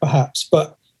to it perhaps.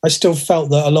 But I still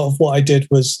felt that a lot of what I did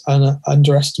was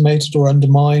underestimated or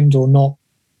undermined or not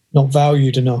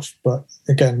valued enough. But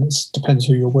again, it depends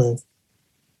who you're with.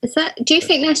 Do you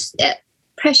think that's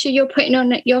pressure you're putting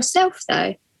on yourself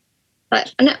though? Like,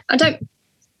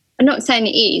 I'm not saying it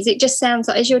is. It just sounds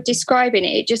like, as you're describing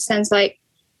it, it just sounds like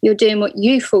you're doing what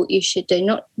you thought you should do,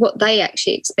 not what they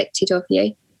actually expected of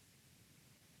you.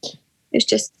 It's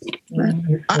just.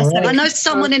 I know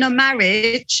someone in a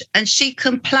marriage, and she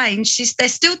complains. They're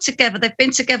still together. They've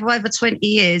been together over 20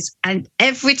 years, and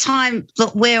every time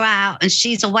that we're out and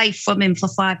she's away from him for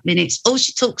 5 minutes, all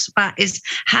she talks about is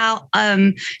how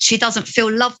she doesn't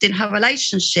feel loved in her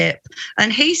relationship.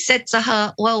 And he said to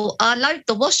her, "Well, I load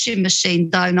the washing machine,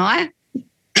 don't I?"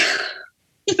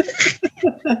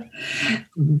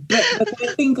 But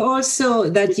I think also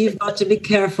that you've got to be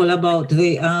careful about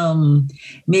the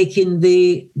making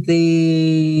the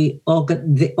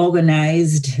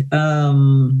organized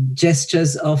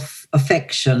gestures of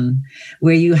affection,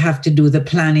 where you have to do the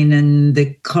planning and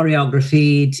the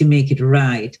choreography to make it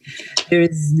right. There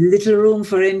is little room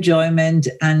for enjoyment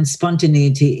and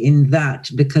spontaneity in that,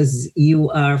 because you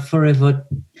are forever.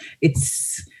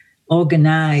 It's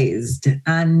organized,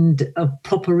 and a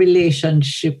proper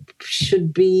relationship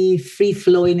should be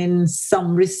free-flowing in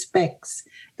some respects.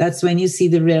 That's when you see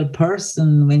the real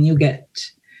person, when you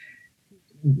get,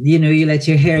 you let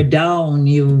your hair down,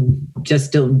 you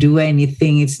just don't do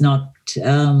anything. It's not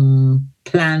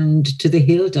planned to the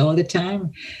hilt all the time,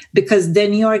 because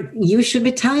then you should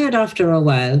be tired after a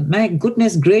while. My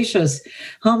goodness gracious,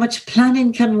 how much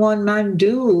planning can one man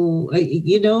do? For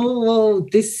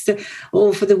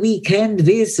the weekend,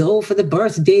 this, for the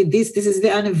birthday, this is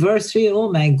the anniversary.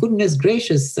 Oh my goodness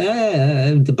gracious,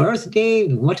 the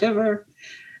birthday, whatever.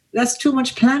 That's too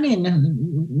much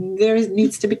planning. There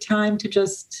needs to be time to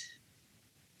just,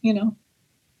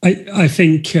 I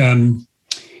think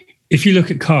if you look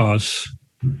at cars,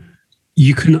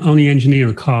 you can only engineer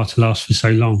a car to last for so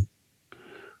long.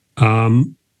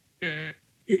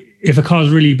 If a car is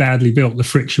really badly built, the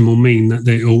friction will mean that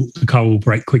the car will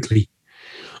break quickly.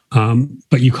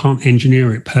 But you can't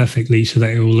engineer it perfectly so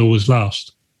that it will always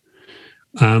last.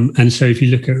 And so if you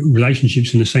look at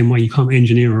relationships in the same way, you can't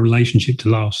engineer a relationship to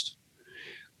last.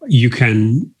 You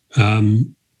can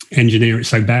engineer it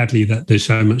so badly that there's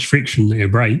so much friction that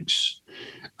it breaks.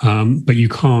 But you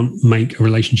can't make a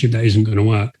relationship that isn't going to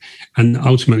work. And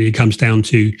ultimately, it comes down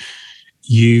to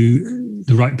the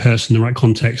right person, the right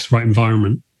context, the right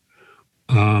environment.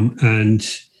 And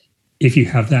if you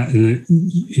have that, then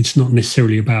it's not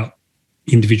necessarily about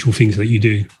individual things that you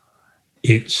do.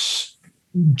 It's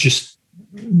just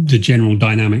the general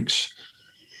dynamics.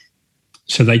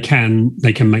 So they can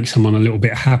make someone a little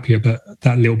bit happier, but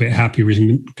that little bit happier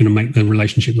isn't going to make the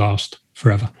relationship last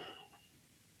forever.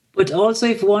 But also,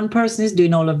 if one person is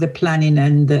doing all of the planning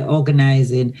and the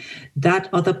organizing, that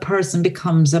other person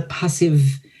becomes a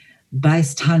passive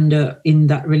bystander in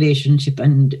that relationship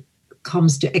and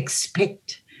comes to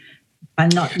expect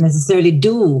and not necessarily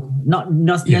do, not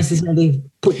necessarily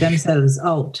put themselves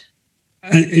out.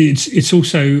 And it's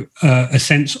also a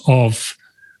sense of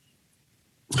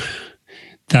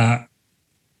that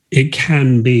it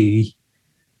can be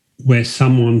where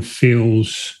someone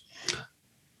feels.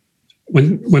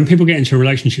 When people get into a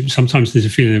relationship, sometimes there's a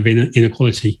feeling of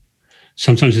inequality.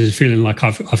 Sometimes there's a feeling like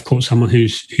I've caught someone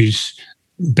who's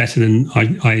better than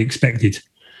I expected,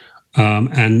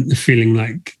 and the feeling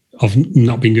like of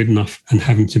not being good enough and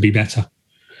having to be better.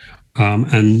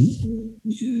 And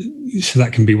so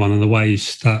that can be one of the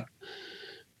ways that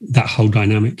whole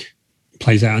dynamic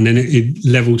plays out. And then it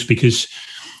levels, because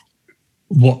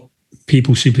what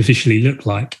people superficially look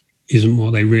like isn't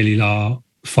what they really are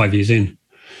 5 years in.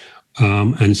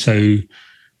 And so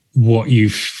what you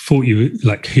thought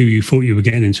who you thought you were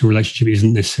getting into a relationship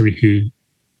isn't necessarily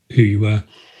who you were.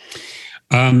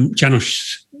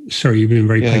 Janos, sorry, you've been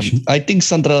very patient. I think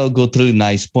Sandra got a really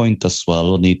nice point as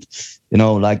well on it.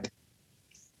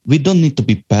 We don't need to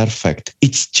be perfect.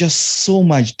 It's just so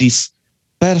much this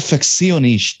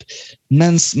perfectionist.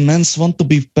 Men's want to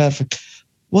be perfect.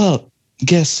 Well,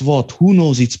 guess what? Who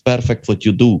knows it's perfect what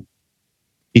you do?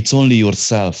 It's only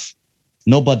yourself.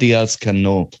 Nobody else can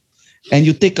know. And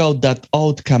you take out that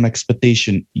outcome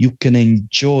expectation, you can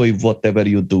enjoy whatever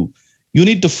you do. You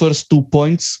need the first 2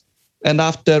 points, and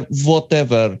after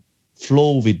whatever,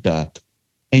 flow with that.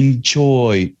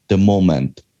 Enjoy the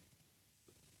moment.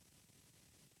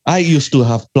 I used to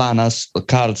have planners,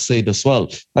 Carl said as well.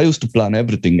 I used to plan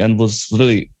everything and was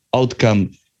really outcome.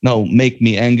 Now make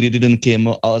me angry, didn't came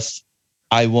as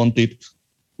I wanted.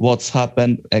 What's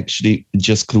happened? Actually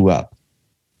just screw up.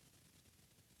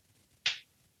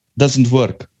 Doesn't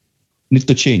work. Need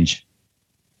to change.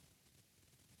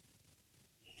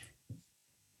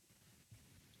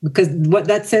 Because what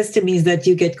that says to me is that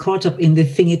you get caught up in the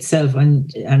thing itself,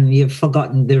 and you've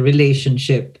forgotten the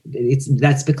relationship.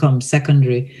 That's become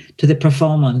secondary to the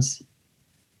performance.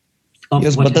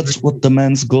 Yes, but that's what the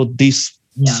man's got. This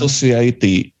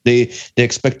society, they're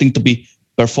expecting to be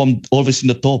performed always in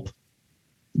the top.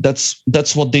 That's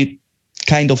what they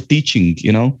kind of teaching,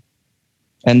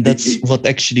 and that's what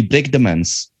actually break the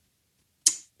mans.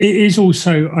 It is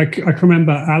also, I can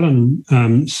remember Alan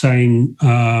saying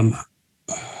a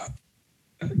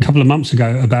couple of months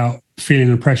ago about feeling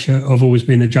the pressure of always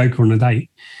being a joker on a date.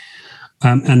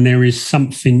 And there is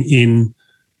something in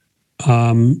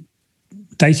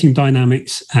dating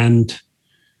dynamics and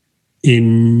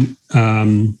in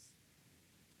the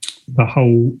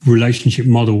whole relationship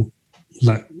model,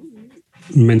 like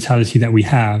mentality that we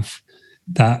have,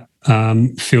 that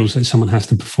feels that someone has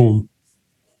to perform.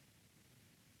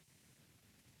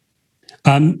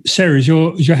 Sarah, is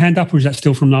your hand up, or is that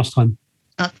still from last time?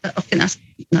 I think it's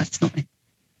not me.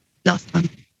 Last time.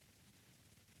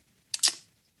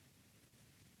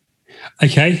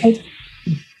 Okay.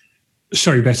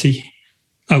 Sorry, Betty.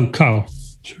 Oh, Carl.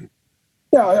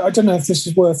 Yeah, I don't know if this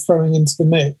is worth throwing into the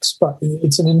mix, but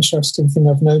it's an interesting thing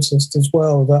I've noticed as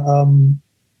well, that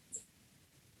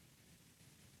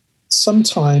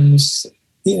sometimes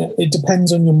it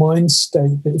depends on your mind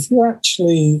state, but if you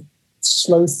actually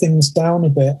slow things down a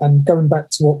bit, and going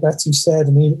back to what Betty said,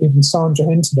 and even Sandra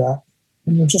hinted at,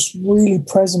 and you're just really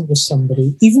present with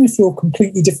somebody, even if you're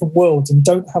completely different worlds and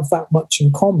don't have that much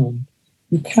in common,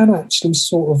 you can actually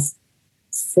sort of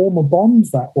form a bond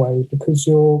that way because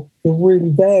you're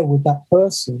really there with that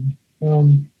person.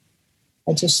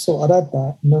 I just thought I'd add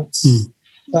that, and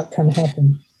that can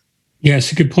happen. Yeah,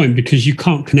 it's a good point, because you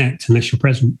can't connect unless you're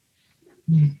present.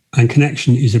 And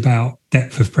connection is about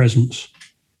depth of presence.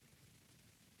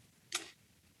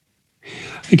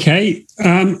 Okay.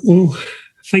 Well,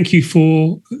 thank you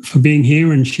for being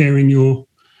here and sharing your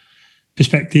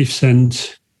perspectives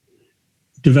and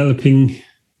developing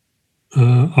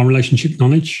our relationship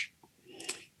knowledge.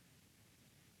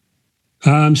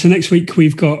 So next week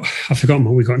I've forgotten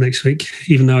what we've got next week,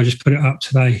 even though I just put it up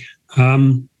today. But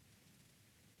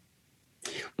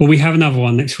we have another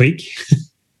one next week.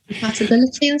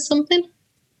 Compatibility and something?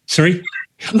 Sorry?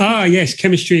 Yes,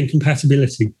 chemistry and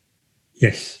compatibility.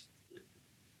 Yes.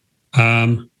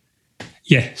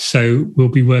 So we'll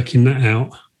be working that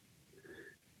out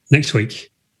next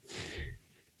week.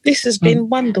 This has been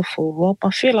wonderful, Rob. I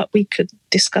feel like we could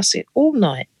discuss it all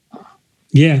night.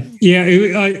 Yeah.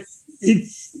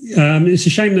 It's a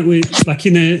shame that we're like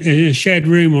in a shared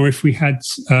room, or if we had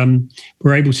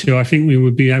were able to, I think we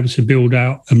would be able to build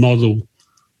out a model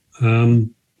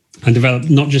and develop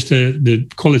not just the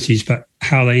qualities, but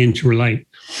how they interrelate.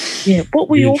 Yeah. What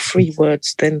were your 3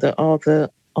 words then that are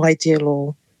the ideal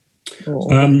or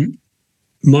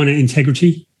mine are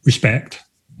integrity, respect,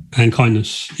 and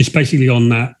kindness. It's basically on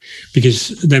that, because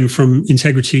then from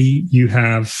integrity you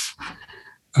have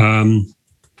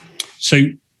so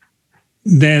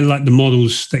they're like the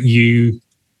models that you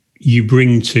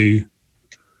bring to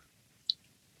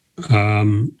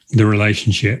the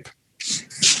relationship.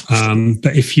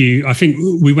 But I think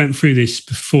we went through this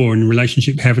before in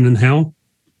relationship heaven and hell.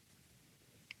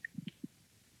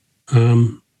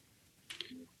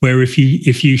 Where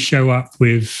if you show up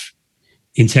with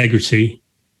integrity,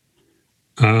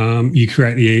 you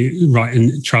create the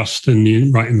right trust and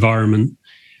the right environment,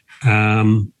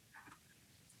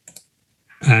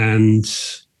 and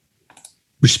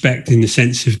respect in the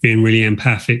sense of being really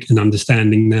empathic and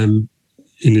understanding them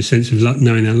in the sense of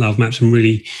knowing their love maps and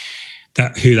really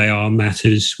that who they are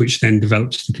matters, which then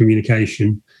develops the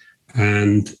communication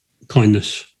and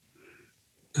kindness.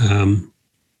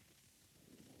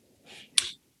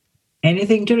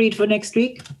 Anything to read for next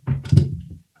week?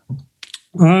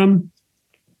 No.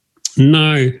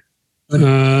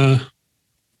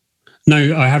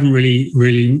 No, I haven't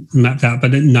really mapped out,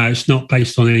 but no, it's not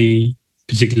based on any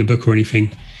particular book or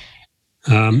anything.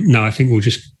 No, I think we'll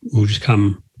just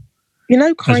come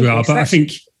as we are. But I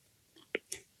think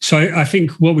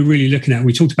what we're really looking at,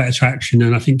 we talked about attraction,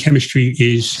 and I think chemistry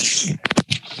is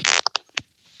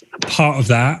part of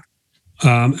that,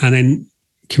 and then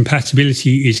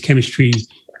compatibility is chemistry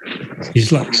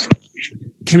is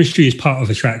part of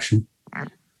attraction.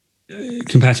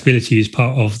 Compatibility is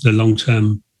part of the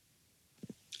long-term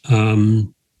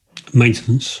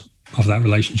maintenance of that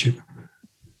relationship.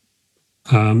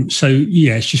 So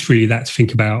yeah, it's just really that to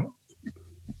think about,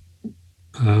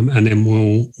 and then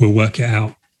we'll work it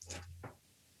out.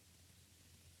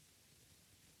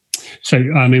 So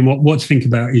I mean, what to think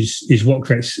about is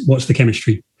what's the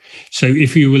chemistry. So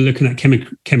if you were looking at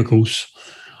chemicals,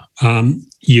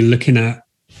 you're looking at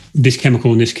this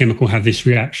chemical and this chemical have this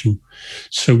reaction.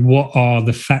 So what are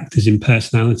the factors in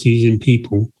personalities in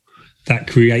people that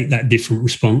create that different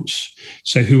response?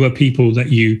 So who are people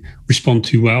that you respond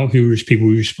to well? Who are people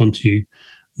you respond to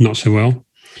not so well?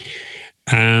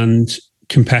 And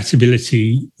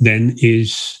compatibility then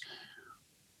is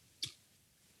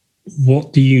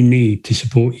what do you need to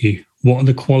support you? What are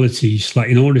the qualities, like,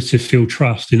 in order to feel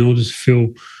trust, in order to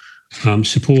feel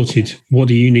supported? What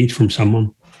do you need from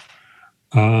someone?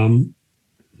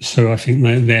 So I think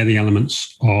they're the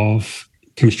elements of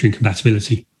chemistry and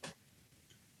compatibility.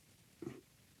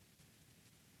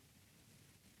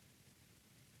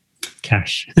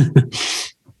 Cash.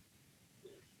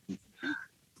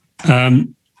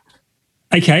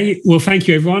 Okay, well, thank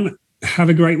you, everyone. Have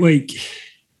a great week.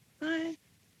 Bye.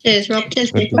 Cheers, Rob.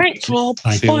 Cheers, Thanks, Rob.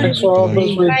 Bye. Thanks, Rob.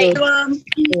 Bye. Bye.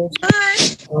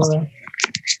 Bye.